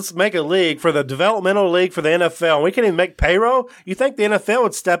minds. Let's make a league for the developmental league for the NFL. And we can't even make payroll? You think the NFL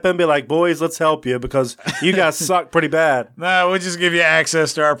would step in and be like, boys, let's help you because you guys suck pretty bad. No, we'll just give you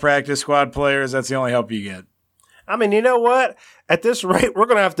access to our practice squad players. That's the only help you get. I mean, you know what? At this rate, we're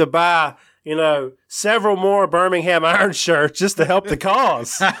going to have to buy, several more Birmingham Iron shirts just to help the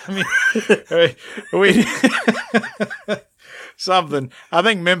cause. I mean, we something. I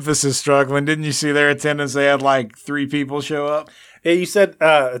think Memphis is struggling. Didn't you see their attendance? They had like 3 people show up. Yeah, you said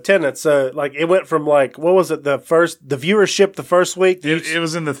attendance. It went from what was it? The viewership the first week? It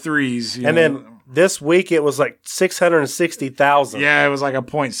was in the 3s. And then this week it was like 660,000. Yeah, it was like a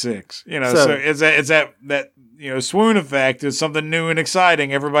 0.6. So it's that swoon effect is something new and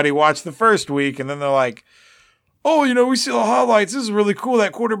exciting. Everybody watched the first week, and then they're like, oh, we see the highlights. This is really cool.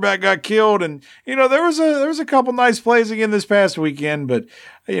 That quarterback got killed. And, there was a couple nice plays again this past weekend. But,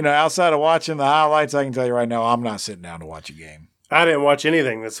 outside of watching the highlights, I can tell you right now, I'm not sitting down to watch a game. I didn't watch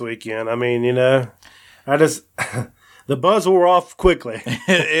anything this weekend. I mean, I just – the buzz wore off quickly.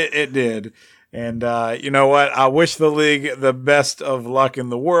 It did. And you know what? I wish the league the best of luck in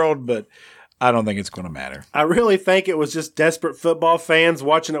the world, but – I don't think it's going to matter. I really think it was just desperate football fans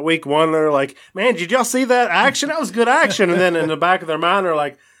watching it week one. They're like, man, did y'all see that action? That was good action. And then in the back of their mind, they're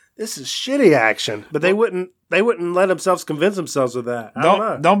like, this is shitty action. But they wouldn't let themselves convince themselves of that. I don't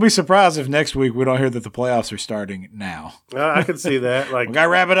know. Don't be surprised if next week we don't hear that the playoffs are starting now. I could see that. Like, we got to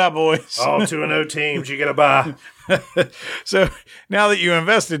wrap it up, boys. All 2-0 teams you got to buy. So now that you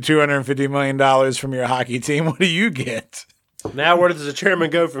invested $250 million from your hockey team, what do you get? Now where does the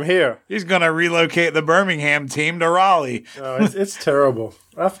chairman go from here? He's going to relocate the Birmingham team to Raleigh. Oh, it's terrible.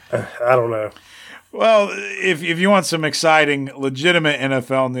 I don't know. Well, if you want some exciting, legitimate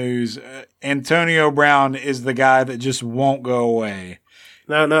NFL news, Antonio Brown is the guy that just won't go away.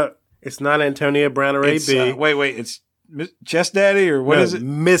 No, it's not Antonio Brown or AB. Wait, it's Chest Daddy or what is it?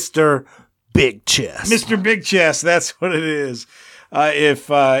 Mr. Big Chest. Mr. Big Chest, that's what it is. If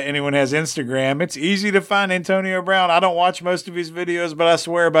anyone has Instagram, it's easy to find Antonio Brown. I don't watch most of his videos, but I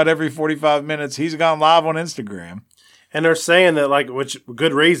swear about every 45 minutes, he's gone live on Instagram. And they're saying that, which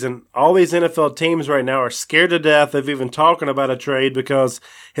good reason, all these NFL teams right now are scared to death of even talking about a trade because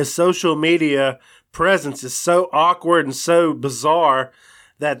his social media presence is so awkward and so bizarre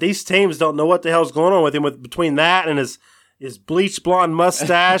that these teams don't know what the hell's going on with him between that and his bleached blonde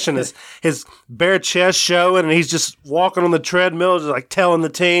mustache and his bare chest showing, and he's just walking on the treadmill, just like telling the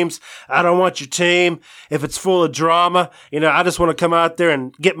teams, I don't want your team if it's full of drama. I just want to come out there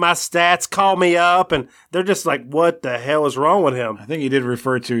and get my stats, call me up. And they're just like, what the hell is wrong with him? I think he did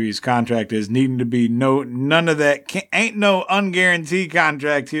refer to his contract as needing to be none of that. Ain't no unguaranteed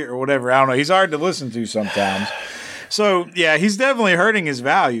contract here or whatever. I don't know. He's hard to listen to sometimes. So, yeah, he's definitely hurting his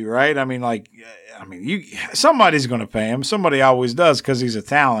value, right? Somebody's going to pay him. Somebody always does because he's a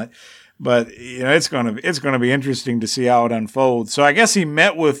talent. But it's going to be interesting to see how it unfolds. So I guess he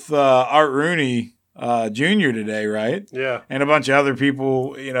met with Art Rooney Jr. today, right? Yeah, and a bunch of other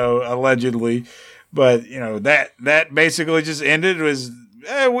people, allegedly. But that basically just ended. It was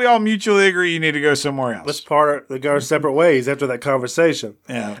we all mutually agree you need to go somewhere else. Let's go separate ways after that conversation.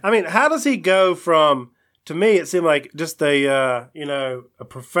 Yeah, I mean, how does he go from? To me, it seemed like just a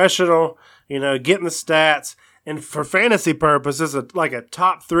professional, getting the stats, and for fantasy purposes, like a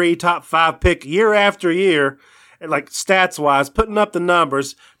top 3, top 5 pick year after year, and like stats-wise, putting up the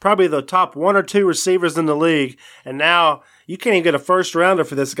numbers, probably the top 1 or 2 receivers in the league, and now you can't even get a first-rounder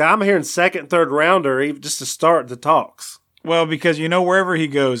for this guy. I'm hearing second, third-rounder even just to start the talks. Well, because wherever he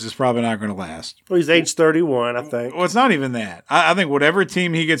goes is probably not going to last. Well, he's age 31, I think. Well, it's not even that. I think whatever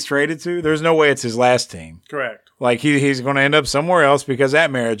team he gets traded to, there's no way it's his last team. Correct. Like he's going to end up somewhere else because that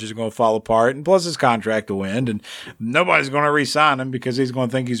marriage is going to fall apart, and plus his contract will end, and nobody's going to re-sign him because he's going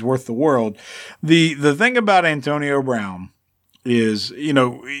to think he's worth the world. The thing about Antonio Brown, is,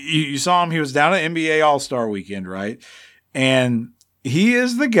 you saw him. He was down at NBA All-Star Weekend, right? And he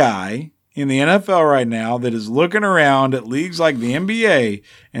is the guy in the NFL right now that is looking around at leagues like the NBA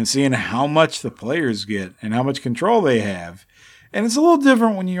and seeing how much the players get and how much control they have. And it's a little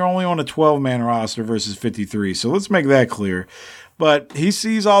different when you're only on a 12-man roster versus 53. So let's make that clear. But he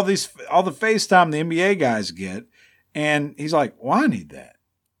sees all the FaceTime the NBA guys get, and he's like, well, I need that.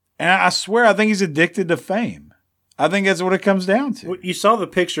 And I swear, I think he's addicted to fame. I think that's what it comes down to. You saw the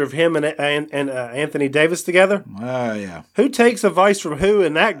picture of him and Anthony Davis together? Yeah. Who takes advice from who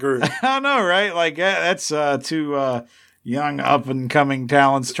in that group? I know, right? Like, that's two young up-and-coming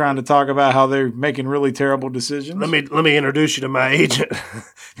talents trying to talk about how they're making really terrible decisions. Let me introduce you to my agent.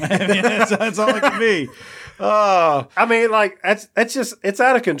 That's all it can be. I mean, like, that's just, it's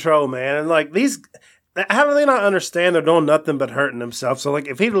out of control, man. And, like, how do they not understand they're doing nothing but hurting themselves? So, like,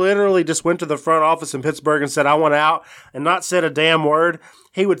 if he literally just went to the front office in Pittsburgh and said, I want out, and not said a damn word,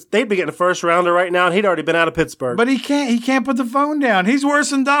 they'd be getting a first rounder right now, and he'd already been out of Pittsburgh. But he can't put the phone down. He's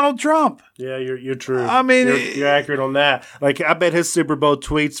worse than Donald Trump. Yeah, you're true. I mean, you're accurate on that. Like, I bet his Super Bowl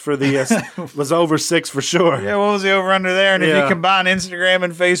tweets for the was over 6 for sure. Yeah, what was the over under there? And if you combine Instagram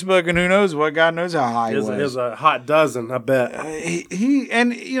and Facebook and who knows what, God knows how high it was. It was a hot dozen, I bet.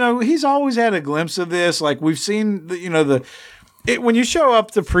 He's always had a glimpse of this. Like, we've seen when you show up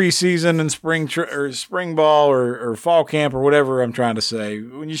to preseason and spring ball or fall camp or whatever I'm trying to say,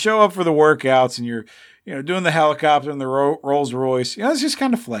 when you show up for the workouts and you're doing the helicopter and the Rolls Royce, it's just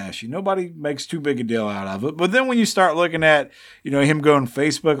kind of flashy. Nobody makes too big a deal out of it. But then when you start looking at him going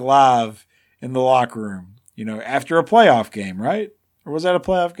Facebook Live in the locker room, after a playoff game, right? Or was that a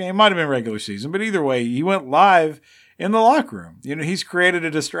playoff game? Might have been regular season, but either way, he went live in the locker room. He's created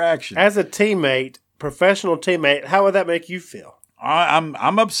a distraction. As a teammate, professional teammate, how would that make you feel? I'm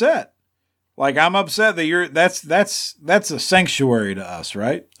upset. Like, I'm upset that that's a sanctuary to us,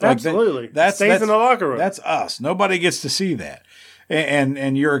 right? Absolutely. That's in the locker room. That's us. Nobody gets to see that.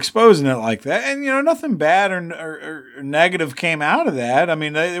 And you're exposing it like that. And, nothing bad or negative came out of that. I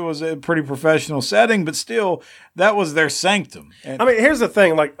mean, it was a pretty professional setting, but still, that was their sanctum. And, I mean, here's the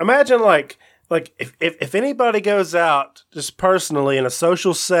thing. Like, imagine, like if anybody goes out just personally in a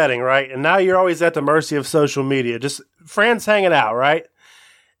social setting, right, and now you're always at the mercy of social media, just friends hanging out, right?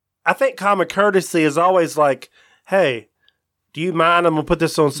 I think common courtesy is always like, hey, do you mind? I'm going to put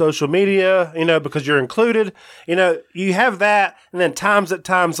this on social media, because you're included. You have that, and then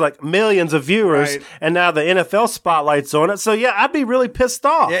times like millions of viewers, right. And now the NFL spotlight's on it. So, yeah, I'd be really pissed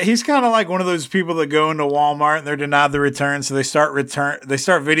off. Yeah, he's kind of like one of those people that go into Walmart and they're denied the return, so they start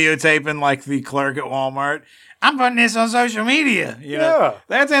videotaping like the clerk at Walmart. I'm putting this on social media. Yeah.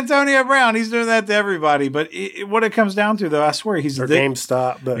 That's Antonio Brown. He's doing that to everybody. But what it comes down to, though, I swear he's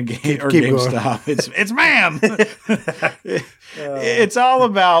GameStop. But keep GameStop. It's ma'am. It's all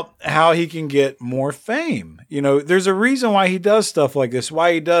about how he can get more fame. There's a reason why he does stuff like this,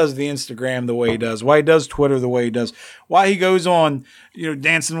 why he does the Instagram the way he does, why he does Twitter the way he does, why he goes on,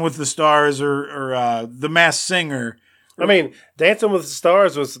 Dancing with the Stars or The Masked Singer. I mean, Dancing with the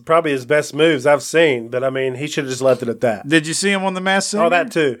Stars was probably his best moves I've seen, but I mean, he should have just left it at that. Did you see him on The Masked Singer? Oh,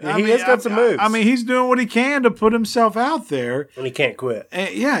 that too. He has got some moves. I mean, he's doing what he can to put himself out there. And he can't quit.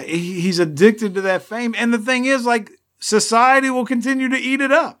 And yeah, he's addicted to that fame. And the thing is, like, society will continue to eat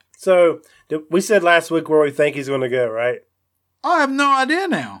it up. So, we said last week where we think he's going to go, right? I have no idea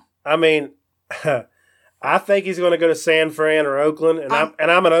now. I mean, I think he's going to go to San Fran or Oakland, and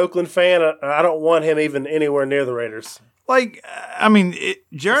I'm an Oakland fan. I don't want him even anywhere near the Raiders. Like, I mean,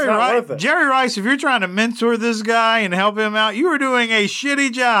 Jerry Rice, if you're trying to mentor this guy and help him out, you are doing a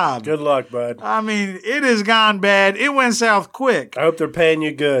shitty job. Good luck, bud. I mean, it has gone bad. It went south quick. I hope they're paying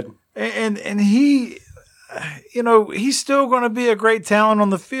you good. And he, he's still going to be a great talent on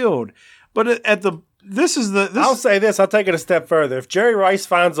the field. But I'll say this. I'll take it a step further. If Jerry Rice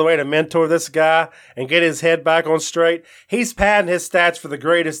finds a way to mentor this guy and get his head back on straight, he's padding his stats for the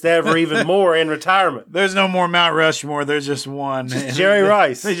greatest ever, even more in retirement. There's no more Mount Rushmore. There's just one. Just Jerry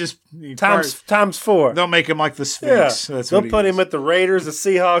Rice. They just times 4. They'll make him like the Sphinx. Yeah. They'll put him with the Raiders, the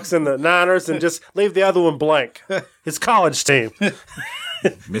Seahawks, and the Niners, and just leave the other one blank. His college team,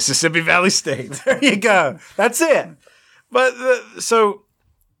 Mississippi Valley State. There you go. That's it. But so.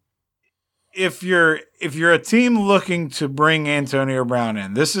 If you're a team looking to bring Antonio Brown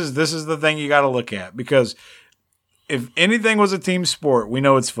in, this is the thing you got to look at, because if anything was a team sport, we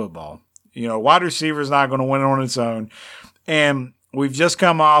know it's football. Wide receiver is not going to win on its own, and we've just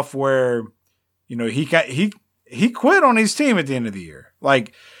come off where he quit on his team at the end of the year.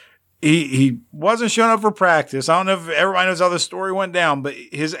 Like he wasn't showing up for practice. I don't know if everybody knows how the story went down, but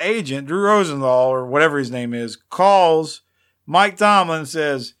his agent Drew Rosenthal or whatever his name is calls Mike Tomlin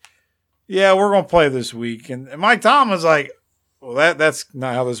says, yeah, we're going to play this week. And Mike Tomlin's like, well, that's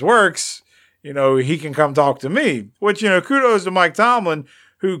not how this works. He can come talk to me, which, kudos to Mike Tomlin,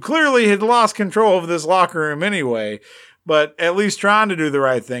 who clearly had lost control of this locker room anyway, but at least trying to do the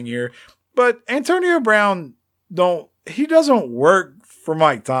right thing here. But Antonio Brown doesn't work for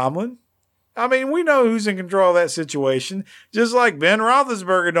Mike Tomlin. I mean, we know who's in control of that situation. Just like Ben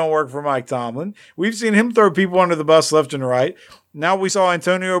Roethlisberger don't work for Mike Tomlin. We've seen him throw people under the bus left and right. Now we saw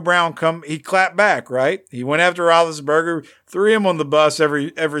Antonio Brown come. He clapped back, right? He went after Roethlisberger, threw him on the bus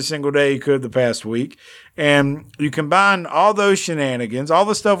every single day he could the past week. And you combine all those shenanigans, all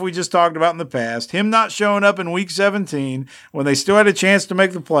the stuff we just talked about in the past, him not showing up in Week 17 when they still had a chance to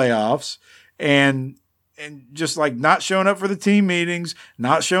make the playoffs, and just like not showing up for the team meetings,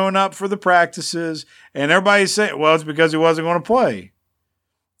 not showing up for the practices, and everybody's saying, well, it's because he wasn't going to play.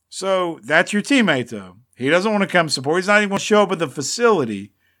 So that's your teammate, though. He doesn't want to come support. He's not even going to show up at the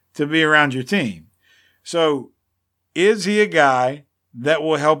facility to be around your team. So is he a guy that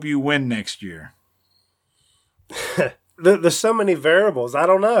will help you win next year? There's so many variables. I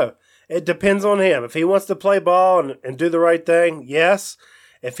don't know. It depends on him. If he wants to play ball and do the right thing, yes.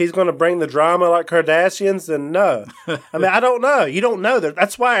 If he's going to bring the drama like Kardashians, then no. I mean, I don't know. You don't know that.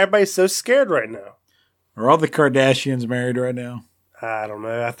 That's why everybody's so scared right now. Are all the Kardashians married right now? I don't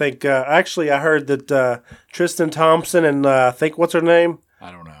know. I think, actually, I heard that Tristan Thompson and I think, what's her name?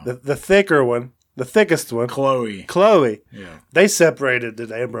 I don't know. The thicker one. The thickest one. Chloe. Yeah. They separated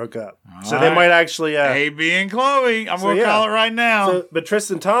today and broke up. All so right. they might actually... AB and Chloe. I'm going to call it right now. But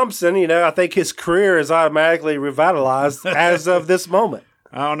Tristan Thompson, I think his career is automatically revitalized as of this moment.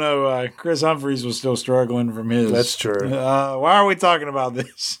 I don't know. Chris Humphries was still struggling from his. That's true. Why are we talking about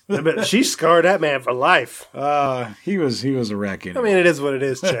this? But she scarred that man for life. He was a wreck. Anyway. I mean, it is what it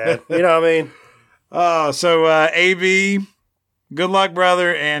is, Chad. You know what I mean? So AB, good luck,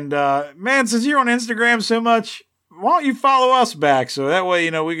 brother. And man, since you're on Instagram so much, why don't you follow us back so that way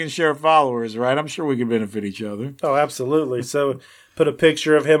we can share followers, right? I'm sure we can benefit each other. Oh, absolutely. So put a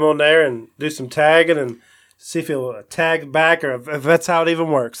picture of him on there and do some tagging and see if he'll tag back or if that's how it even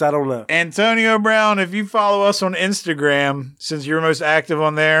works. I don't know. Antonio Brown, if you follow us on Instagram, since you're most active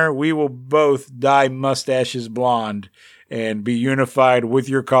on there, we will both dye mustaches blonde and be unified with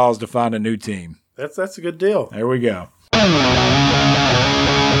your cause to find a new team. That's a good deal. There we go.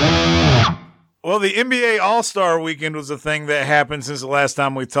 Well, the NBA All-Star Weekend was a thing that happened since the last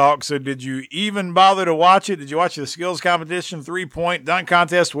time we talked. So did you even bother to watch it? Did you watch the skills competition, three-point, dunk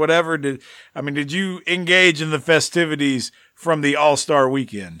contest, whatever? Did you engage in the festivities from the All-Star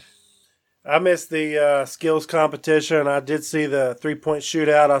Weekend? I missed the skills competition. I did see the three-point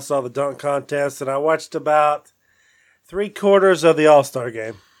shootout. I saw the dunk contest, and I watched about 3/4 of the All-Star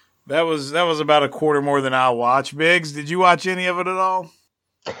game. That was about a quarter more than I watched. Biggs, did you watch any of it at all?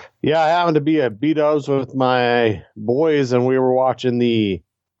 Yeah, I happened to be at B-Dubs with my boys, and we were watching the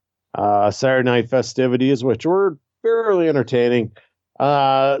Saturday night festivities, which were fairly entertaining.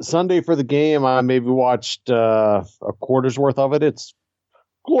 Sunday for the game, I maybe watched a quarter's worth of it. It's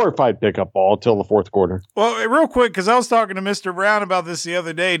glorified pickup ball till the fourth quarter. Well, real quick, because I was talking to Mr. Brown about this the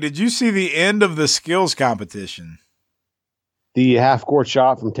other day. Did you see the end of the skills competition? The half-court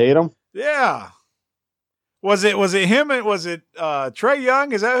shot from Tatum? Yeah. Was it him? Was it Trae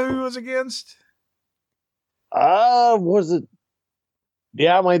Young? Is that who he was against? Was it?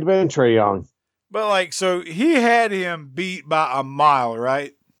 Yeah, it might have been Trae Young. But so he had him beat by a mile,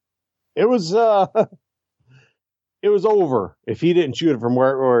 right? It was it was over if he didn't shoot it from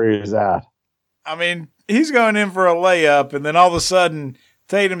where he was at. I mean, he's going in for a layup, and then all of a sudden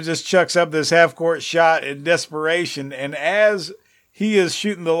Tatum just chucks up this half-court shot in desperation, and as he is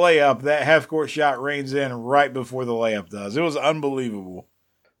shooting the layup, that half-court shot rains in right before the layup does. It was unbelievable.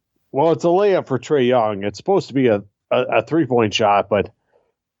 Well, it's a layup for Trae Young. It's supposed to be a three-point shot, but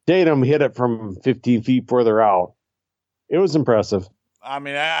Tatum hit it from 15 feet further out. It was impressive. I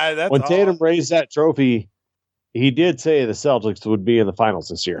mean, that's when Tatum raised that trophy, he did say the Celtics would be in the finals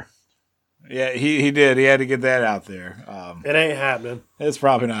this year. Yeah, he did. He had to get that out there. It ain't happening. It's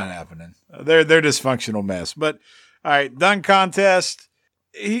probably not happening. They're dysfunctional mess. But all right, dunk contest.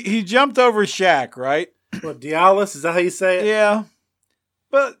 He jumped over Shaq, right? What, Dialis? Is that how you say it? Yeah.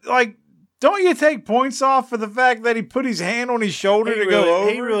 But don't you take points off for the fact that he put his hand on his shoulder to go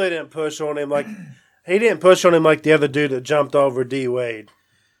over? He really didn't push on him like the other dude that jumped over D Wade.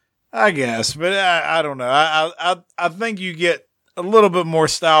 I guess, but I don't know. I think you get a little bit more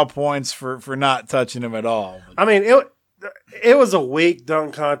style points for not touching him at all. I mean, it was a weak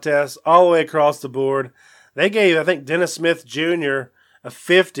dunk contest all the way across the board. They gave, I think, Dennis Smith Jr. a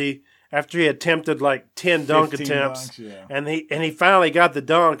 50, after he attempted like 10 dunk attempts, dunks, yeah. and he finally got the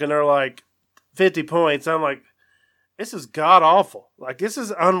dunk, and they're like 50 points. I'm like, this is god awful. Like, this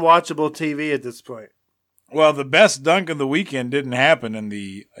is unwatchable TV at this point. Well, the best dunk of the weekend didn't happen in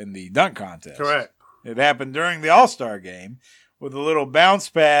the dunk contest. Correct. It happened during the All-Star game with a little bounce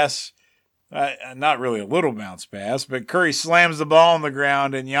pass. Not really a little bounce pass, but Curry slams the ball on the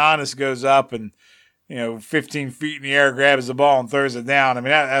ground, and Giannis goes up and, 15 feet in the air, grabs the ball and throws it down. I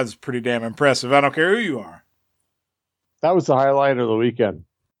mean, that was pretty damn impressive. I don't care who you are. That was the highlight of the weekend.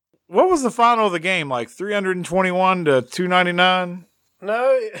 What was the final of the game? Like 321 to 299?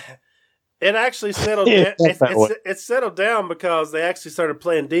 No, it actually settled down. It settled down because they actually started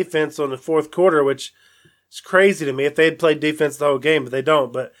playing defense on the fourth quarter, which is crazy to me if they had played defense the whole game, but they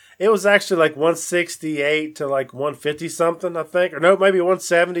don't. But it was actually like 168 to like 150 something, I think. Or no, maybe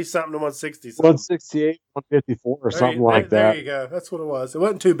 170 something to 160 something. 168, 154 or something like that. There you go. That's what it was. It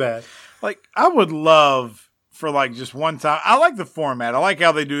wasn't too bad. Like, I would love for like just one time. I like the format. I like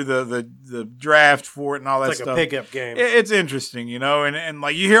how they do the draft for it and all that stuff. It's like a pickup game. It's interesting, and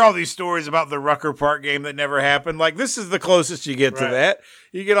like you hear all these stories about the Rucker Park game that never happened. Like, this is the closest you get to that.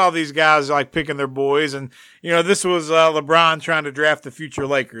 You get all these guys like picking their boys, and this was LeBron trying to draft the future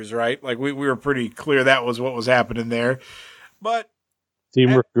Lakers, right? Like we were pretty clear that was what was happening there. But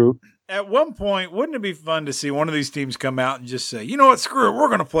team recruit. At one point, wouldn't it be fun to see one of these teams come out and just say, you know what, screw it, we're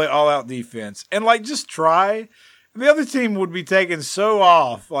going to play all-out defense. And, like, just try. The other team would be taken so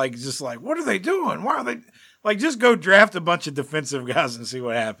off, like, just like, what are they doing? Why are they – like, just go draft a bunch of defensive guys and see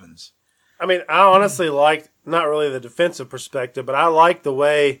what happens. I mean, I honestly liked not really the defensive perspective, but I liked the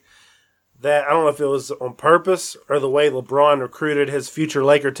way that – I don't know if it was on purpose or the way LeBron recruited his future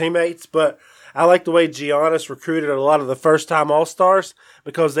Laker teammates, but – I like the way Giannis recruited a lot of the first-time All-Stars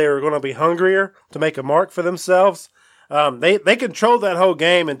because they were going to be hungrier to make a mark for themselves. They controlled that whole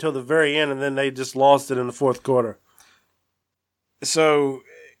game until the very end, and then they just lost it in the fourth quarter. So,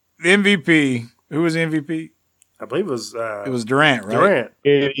 the MVP, who was the MVP? I believe it was Durant, right?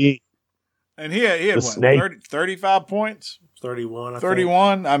 Durant. And he had what, 35 points? 31, I think.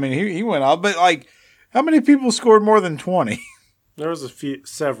 31? I mean, he went off. But, like, how many people scored more than 20? There was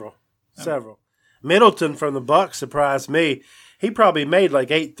several. Middleton from the Bucks surprised me. He probably made like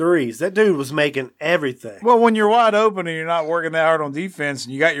 8 threes. That dude was making everything. Well, when you're wide open and you're not working that hard on defense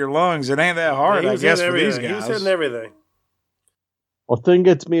and you got your lungs, it ain't that hard, I guess, for these guys. He was hitting everything. Well, the thing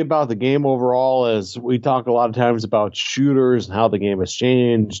gets me about the game overall is we talk a lot of times about shooters and how the game has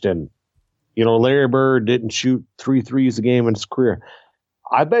changed. And, Larry Bird didn't shoot 3 threes a game in his career.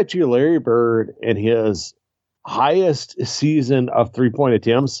 I bet you Larry Bird in his highest season of three-point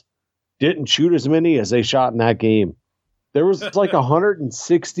attempts didn't shoot as many as they shot in that game. There was like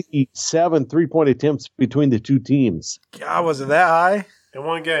 167 three-point attempts between the two teams. God, was it that high? In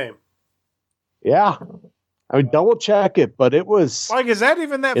one game. Yeah. I mean, double check it, but it was... Like, is that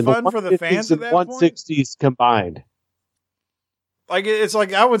even that fun for the fans at that point? 160s combined. Like, it's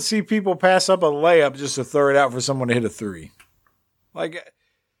like I would see people pass up a layup just to throw it out for someone to hit a three. Like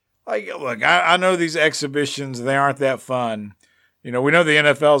look, I know these exhibitions, they aren't that fun. We know the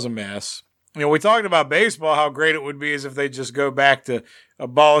NFL's a mess. We talked about baseball, how great it would be as if they just go back to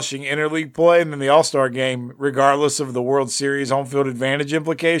abolishing interleague play, and then the All-Star game, regardless of the World Series home field advantage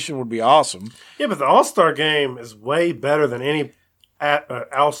implication, would be awesome. Yeah, but the All-Star game is way better than any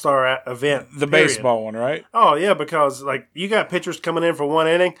All-Star event. The baseball one, right? Oh, yeah, because like you got pitchers coming in for one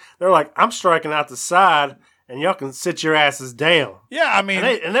inning. They're like, I'm striking out the side, and y'all can sit your asses down. Yeah, I mean,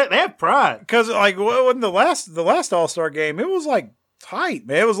 and they have pride because like when the last All-Star game, it was like tight,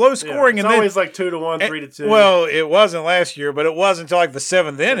 man. It was low scoring, it's and always like 2-1, 3-2. Well, it wasn't last year, but it was until like the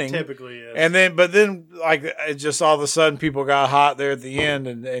 7th inning. Typically, yes. And then like it just all of a sudden people got hot there at the end,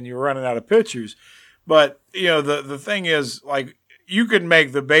 and you're running out of pitchers. But the thing is, like, you could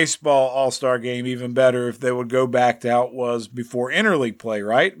make the baseball All-Star game even better if they would go back to how it was before interleague play,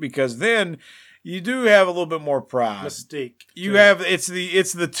 right? Because then you do have a little bit more pride. Mystique. You have it's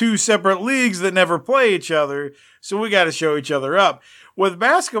the two separate leagues that never play each other, so we got to show each other up. With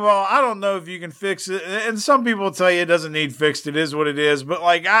basketball, I don't know if you can fix it, and some people tell you it doesn't need fixed. It is what it is. But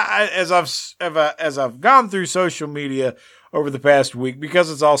like as I've gone through social media over the past week,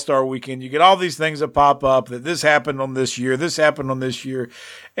 because it's All-Star Weekend, you get all these things that pop up that this happened on this year, this happened on this year,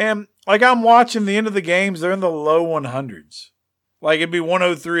 and like I'm watching the end of the games, they're in the low 100s. Like, it'd be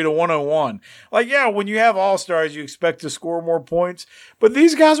 103 to 101. Like, yeah, when you have All-Stars, you expect to score more points. But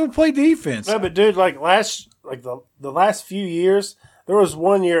these guys would play defense. No, but dude, like the last few years, there was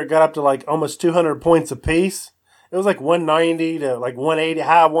one year it got up to like almost 200 points apiece. It was like 190 to like 180,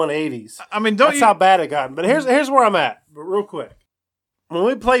 high 180s. I mean, that's how bad it got. But here's where I'm at, but real quick. When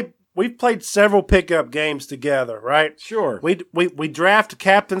we play we've played several pickup games together, right? Sure. We draft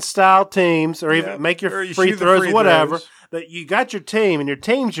captain style teams, or even make your free throws, whatever. But you got your team, and your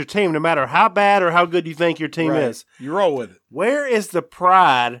team's your team, no matter how bad or how good you think your team is. You roll with it. Where is the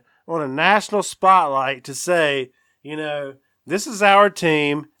pride on a national spotlight to say, this is our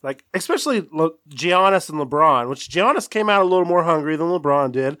team, like especially Giannis and LeBron, which Giannis came out a little more hungry than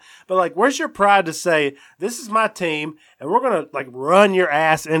LeBron did. But like, where's your pride to say, this is my team, and we're gonna like run your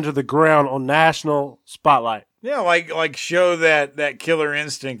ass into the ground on national spotlight? Yeah, like show that killer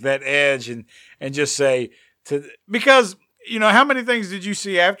instinct, that edge, and just say because how many things did you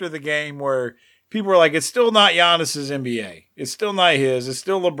see after the game where people were like, it's still not Giannis's NBA, it's still not his, it's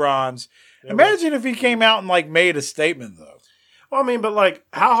still LeBron's. Yeah, imagine if he came out and like made a statement though. Well, I mean, but like,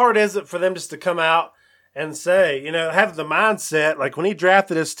 how hard is it for them just to come out and say, have the mindset, like when he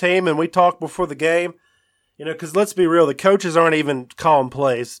drafted his team and we talked before the game, because let's be real, the coaches aren't even calling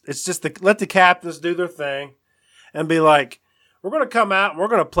plays. It's just let the captains do their thing and be like, we're going to come out and we're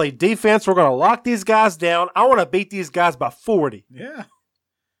going to play defense. We're going to lock these guys down. I want to beat these guys by 40. Yeah.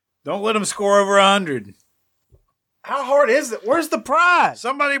 Don't let them score over 100. How hard is it? Where's the pride?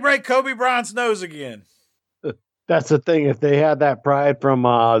 Somebody break Kobe Bryant's nose again. That's the thing. If they had that pride from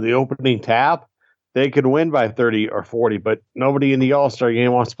the opening tap, they could win by 30 or 40, but nobody in the All-Star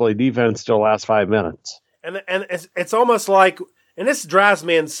game wants to play defense till the last 5 minutes. And it's almost like, and this drives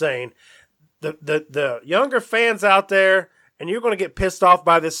me insane, the younger fans out there, and you're going to get pissed off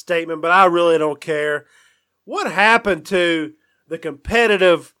by this statement, but I really don't care. What happened to the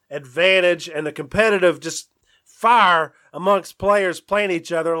competitive advantage and the competitive just fire amongst players playing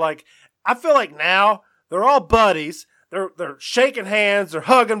each other? Like, I feel like now they're all buddies. They're shaking hands. They're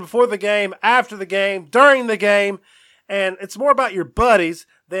hugging before the game, after the game, during the game. And it's more about your buddies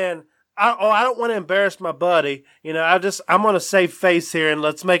than, I don't want to embarrass my buddy. I'm going to save face here and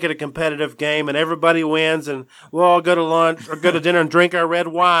let's make it a competitive game and everybody wins and we'll all go to lunch or go to dinner and drink our red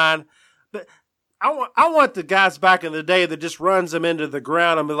wine. But I want the guys back in the day that just runs them into the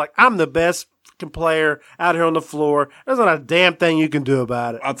ground and be like, I'm the best player out here on the floor. There's not a damn thing you can do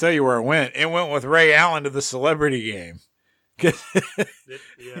about it. I'll tell you where it went. It went with Ray Allen to the celebrity game.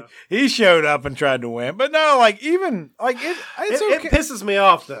 Yeah. He showed up and tried to win. But no, like even like it's okay. It pisses me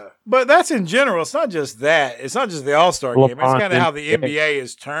off though. But that's in general. It's not just that. It's not just the All-Star game. It's kind of how the NBA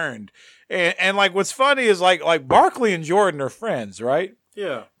is turned. And like what's funny is like Barkley and Jordan are friends, right?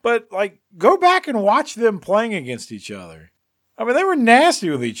 Yeah. But like go back and watch them playing against each other. I mean, they were nasty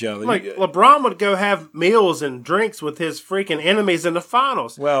with each other. Like, LeBron would go have meals and drinks with his freaking enemies in the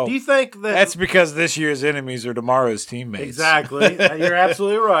finals. Well, do you think that's because this year's enemies are tomorrow's teammates? Exactly. You're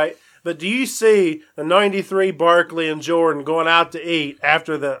absolutely right. But do you see the 93 Barkley and Jordan going out to eat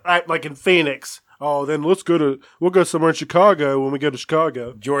after like in Phoenix? Oh, then we'll go somewhere in Chicago when we go to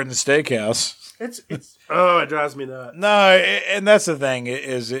Chicago. Jordan Steakhouse. It drives me nuts. No, and that's the thing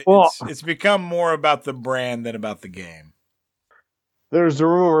it's become more about the brand than about the game. There's a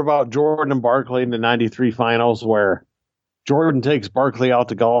rumor about Jordan and Barkley in the 93 finals where Jordan takes Barkley out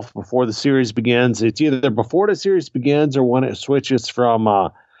to golf before the series begins. It's either before the series begins or when it switches from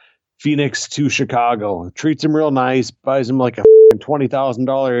Phoenix to Chicago. Treats him real nice, buys him like a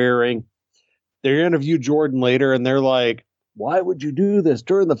 $20,000 earring. They interview Jordan later and they're like, why would you do this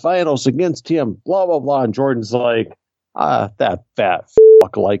during the finals against him? Blah, blah, blah. And Jordan's like, that fat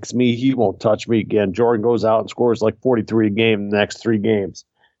fuck likes me. He won't touch me again. Jordan goes out and scores like 43 a game the next 3 games.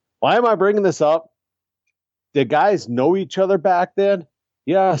 Why am I bringing this up? Did guys know each other back then?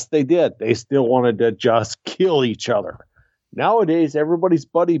 Yes, they did. They still wanted to just kill each other. Nowadays, everybody's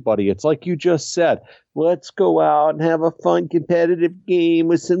buddy-buddy. It's like you just said. Let's go out and have a fun, competitive game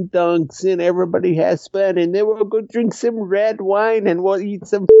with some dunks, and everybody has fun, and then we'll go drink some red wine, and we'll eat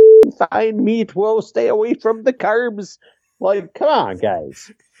some fine meat. We'll stay away from the carbs. Like, come on,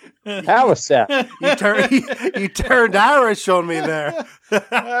 guys. Have a set. You turned Irish on me there.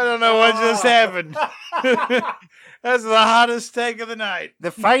 I don't know what just happened. That's the hottest take of the night. The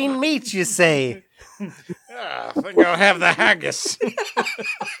fine meat, you say? I think I'll have the haggis.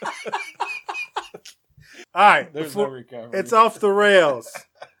 All right. There's no recovery. It's off the rails.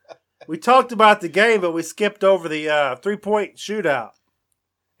 We talked about the game, but we skipped over the 3-point shootout.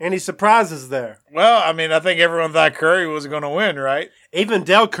 Any surprises there? Well, I mean, I think everyone thought Curry was going to win, right? Even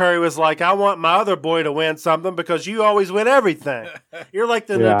Del Curry was like, I want my other boy to win something because you always win everything. You're like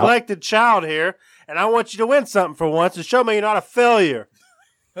the neglected child here, and I want you to win something for once and show me you're not a failure.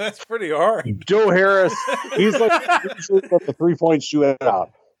 That's pretty hard. Joe Harris, he's like the 3-point shootout.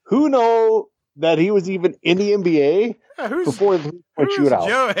 Who know that he was even in the NBA before the 3-point shootout?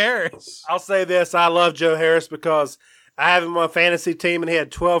 Joe Harris? I'll say this. I love Joe Harris because I have him on a fantasy team, and he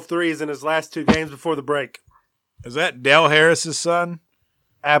had 12 threes in his last 2 games before the break. Is that Dale Harris's son?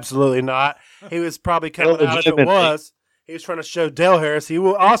 Absolutely not. He was probably coming out if it was. He was trying to show Dale Harris he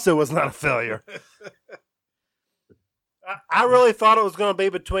also was not a failure. I really thought it was going to be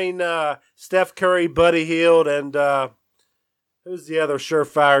between Steph Curry, Buddy Hield, and who's the other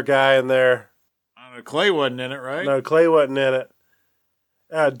surefire guy in there? I don't know. Clay wasn't in it, right? No, Clay wasn't in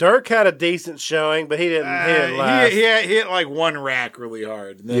it. Dirk had a decent showing, but he didn't last. He hit like one rack really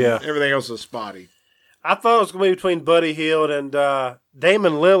hard. And then everything else was spotty. I thought it was going to be between Buddy Hield and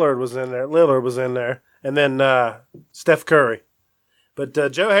Damon Lillard was in there. And then Steph Curry. But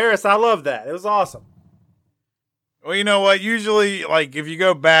Joe Harris, I love that. It was awesome. Well, you know what? Usually, like, if you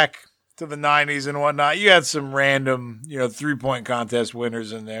go back to the 90s and whatnot, you had some random, 3-point contest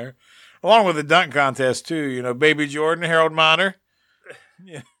winners in there. Along with the dunk contest, too. Baby Jordan, Harold Miner.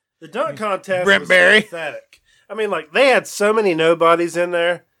 Yeah. The dunk contest Brent was Barry. pathetic. I mean, like, they had so many nobodies in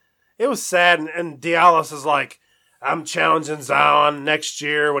there. It was sad. And Diallo is like, I'm challenging Zion next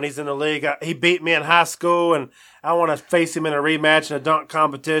year when he's in the league. He beat me in high school, and I want to face him in a rematch in a dunk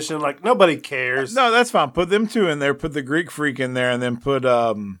competition. Like, nobody cares. No, that's fine. Put them 2 in there. Put the Greek Freak in there, and then put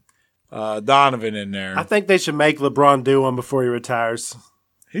Donovan in there. I think they should make LeBron do one before he retires.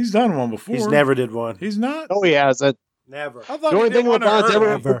 He's done one before. He's never did one. He's not? No, he hasn't. Never. The only thing LeBron's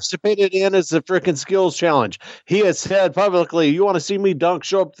ever participated in is the freaking skills challenge. He has said publicly, you want to see me dunk,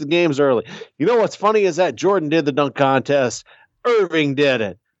 show up to the games early. You know what's funny is that Jordan did the dunk contest. Irving did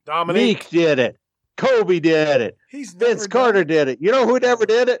it. Dominique did it. Kobe did it. Vince Carter did it. You know who never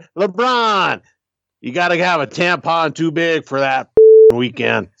did it? LeBron. You got to have a tampon too big for that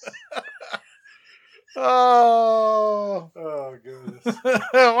weekend. Oh, goodness.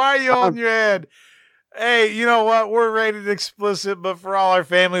 Why are you holding your head? Hey, you know what? We're rated explicit, but for all our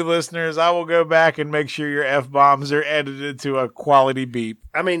family listeners, I will go back and make sure your F-bombs are edited to a quality beep.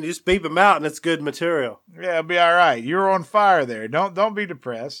 I mean, just beep them out and it's good material. Yeah, it'll be all right. You're on fire there. Don't be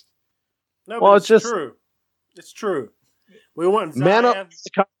depressed. No, well, it's just true. It's true. We want Zion. Man up,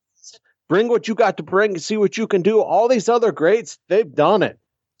 bring what you got to bring, see what you can do. All these other greats, they've done it.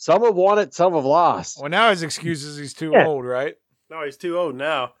 Some have won it, some have lost. Well, now his excuse is he's too old, right? No, he's too old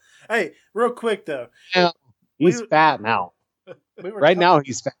now. Hey, real quick, though. Yeah, he's fat now. Now,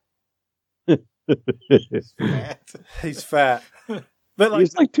 he's fat. He's fat. He's fat. But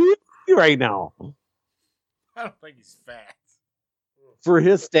he's like 2 right now. I don't think he's fat. For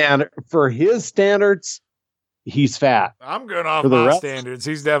his standards, he's fat. I'm going off my standards.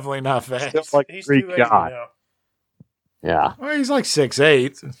 He's definitely not fat. He's like he's Greek god. Now. Yeah. Well, he's like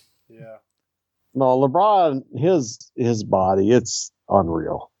 6'8". Yeah. No, LeBron, his body, it's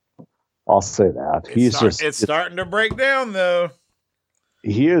unreal. I'll say that. It's starting to break down, though.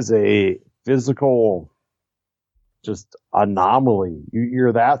 He is a physical, just anomaly.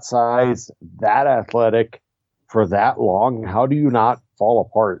 You're that size, that athletic, for that long. How do you not fall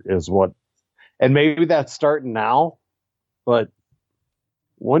apart? And maybe that's starting now. But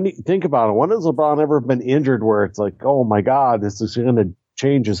when you think about it, when has LeBron ever been injured where it's like, oh my God, this is going to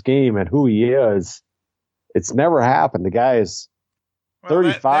change his game and who he is? It's never happened. The guy is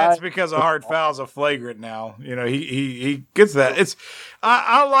 35. That's because a hard foul is a flagrant now. He gets that.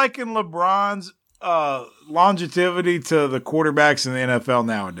 I liken LeBron's longevity to the quarterbacks in the NFL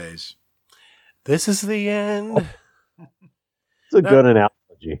nowadays. This is the end. It's a good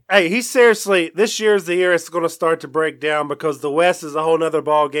analogy. Hey, this year's the year it's going to start to break down because the West is a whole nother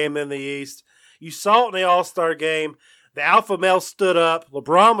ball game than the East. You saw it in the All-Star game. The alpha male stood up.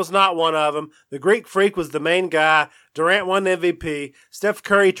 LeBron was not one of them. The Greek Freak was the main guy. Durant won the MVP. Steph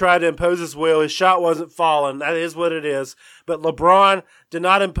Curry tried to impose his will. His shot wasn't falling. That is what it is. But LeBron did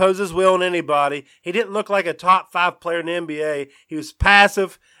not impose his will on anybody. He didn't look like a top 5 player in the NBA. He was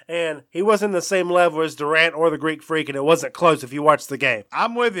passive, and he wasn't the same level as Durant or the Greek Freak, and it wasn't close if you watched the game.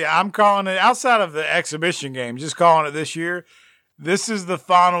 I'm with you. I'm calling it, outside of the exhibition game, just calling it this year. This is the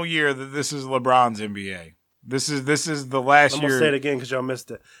final year that this is LeBron's NBA. This is the last year. I'm going to say it again because y'all missed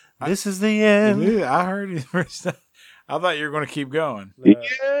it. This is the end. Yeah, I heard it first time. I thought you were going to keep going. The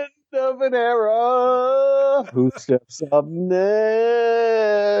end of an era. Who steps up next?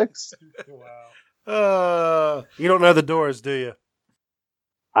 Wow. You don't know the Doors, do you?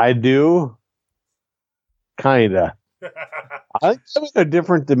 I do. Kinda. I think I'm in a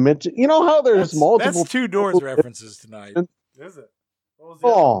different dimension. You know how there's multiple. That's 2 Doors references tonight. Is it?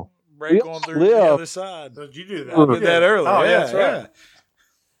 Oh. Break on through the other side. Did you do that? I did that earlier. Oh, yeah, that's right. Yeah.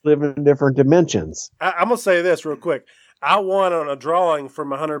 Live in different dimensions. I'm going to say this real quick. I won on a drawing from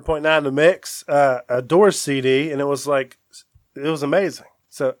 100.9 The Mix, a Doors CD, and it was amazing.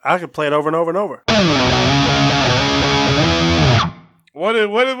 So I could play it over and over and over.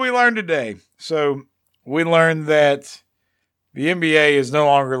 what did we learn today? So we learned that the NBA is no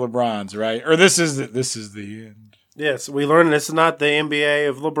longer LeBron's, right? Or this is the end. Yes, we learned this is not the NBA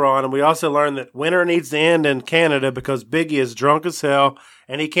of LeBron, and we also learned that winter needs to end in Canada because Biggie is drunk as hell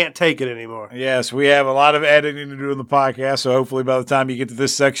and he can't take it anymore. Yes, we have a lot of editing to do in the podcast, so hopefully by the time you get to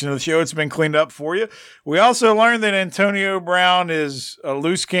this section of the show, it's been cleaned up for you. We also learned that Antonio Brown is a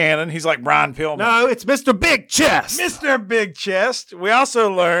loose cannon. He's like Brian Pillman. No, it's Mr. Big Chest. Mr. Big Chest. We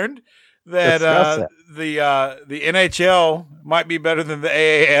also leared that the NHL might be better than the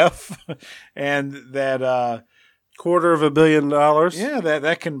AAF, and that $250 million. Yeah,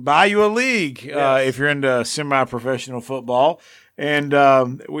 that can buy you a league if you're into semi-professional football.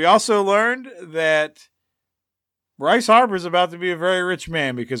 And we also learned that Bryce Harper is about to be a very rich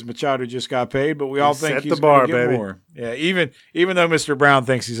man because Machado just got paid, but we all think he's going to get more. Yeah, even though Mr. Brown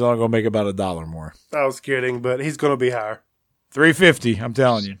thinks he's only going to make about $1 more. I was kidding, but he's going to be higher. $350, I'm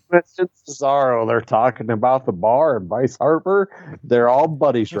telling you. It's Cesaro. They're talking about the bar and Bryce Harper. They're all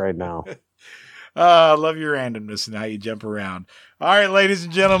buddies right now. I love your randomness and how you jump around. All right, ladies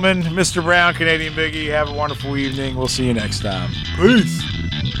and gentlemen, Mr. Brown, Canadian Biggie, have a wonderful evening. We'll see you next time. Peace.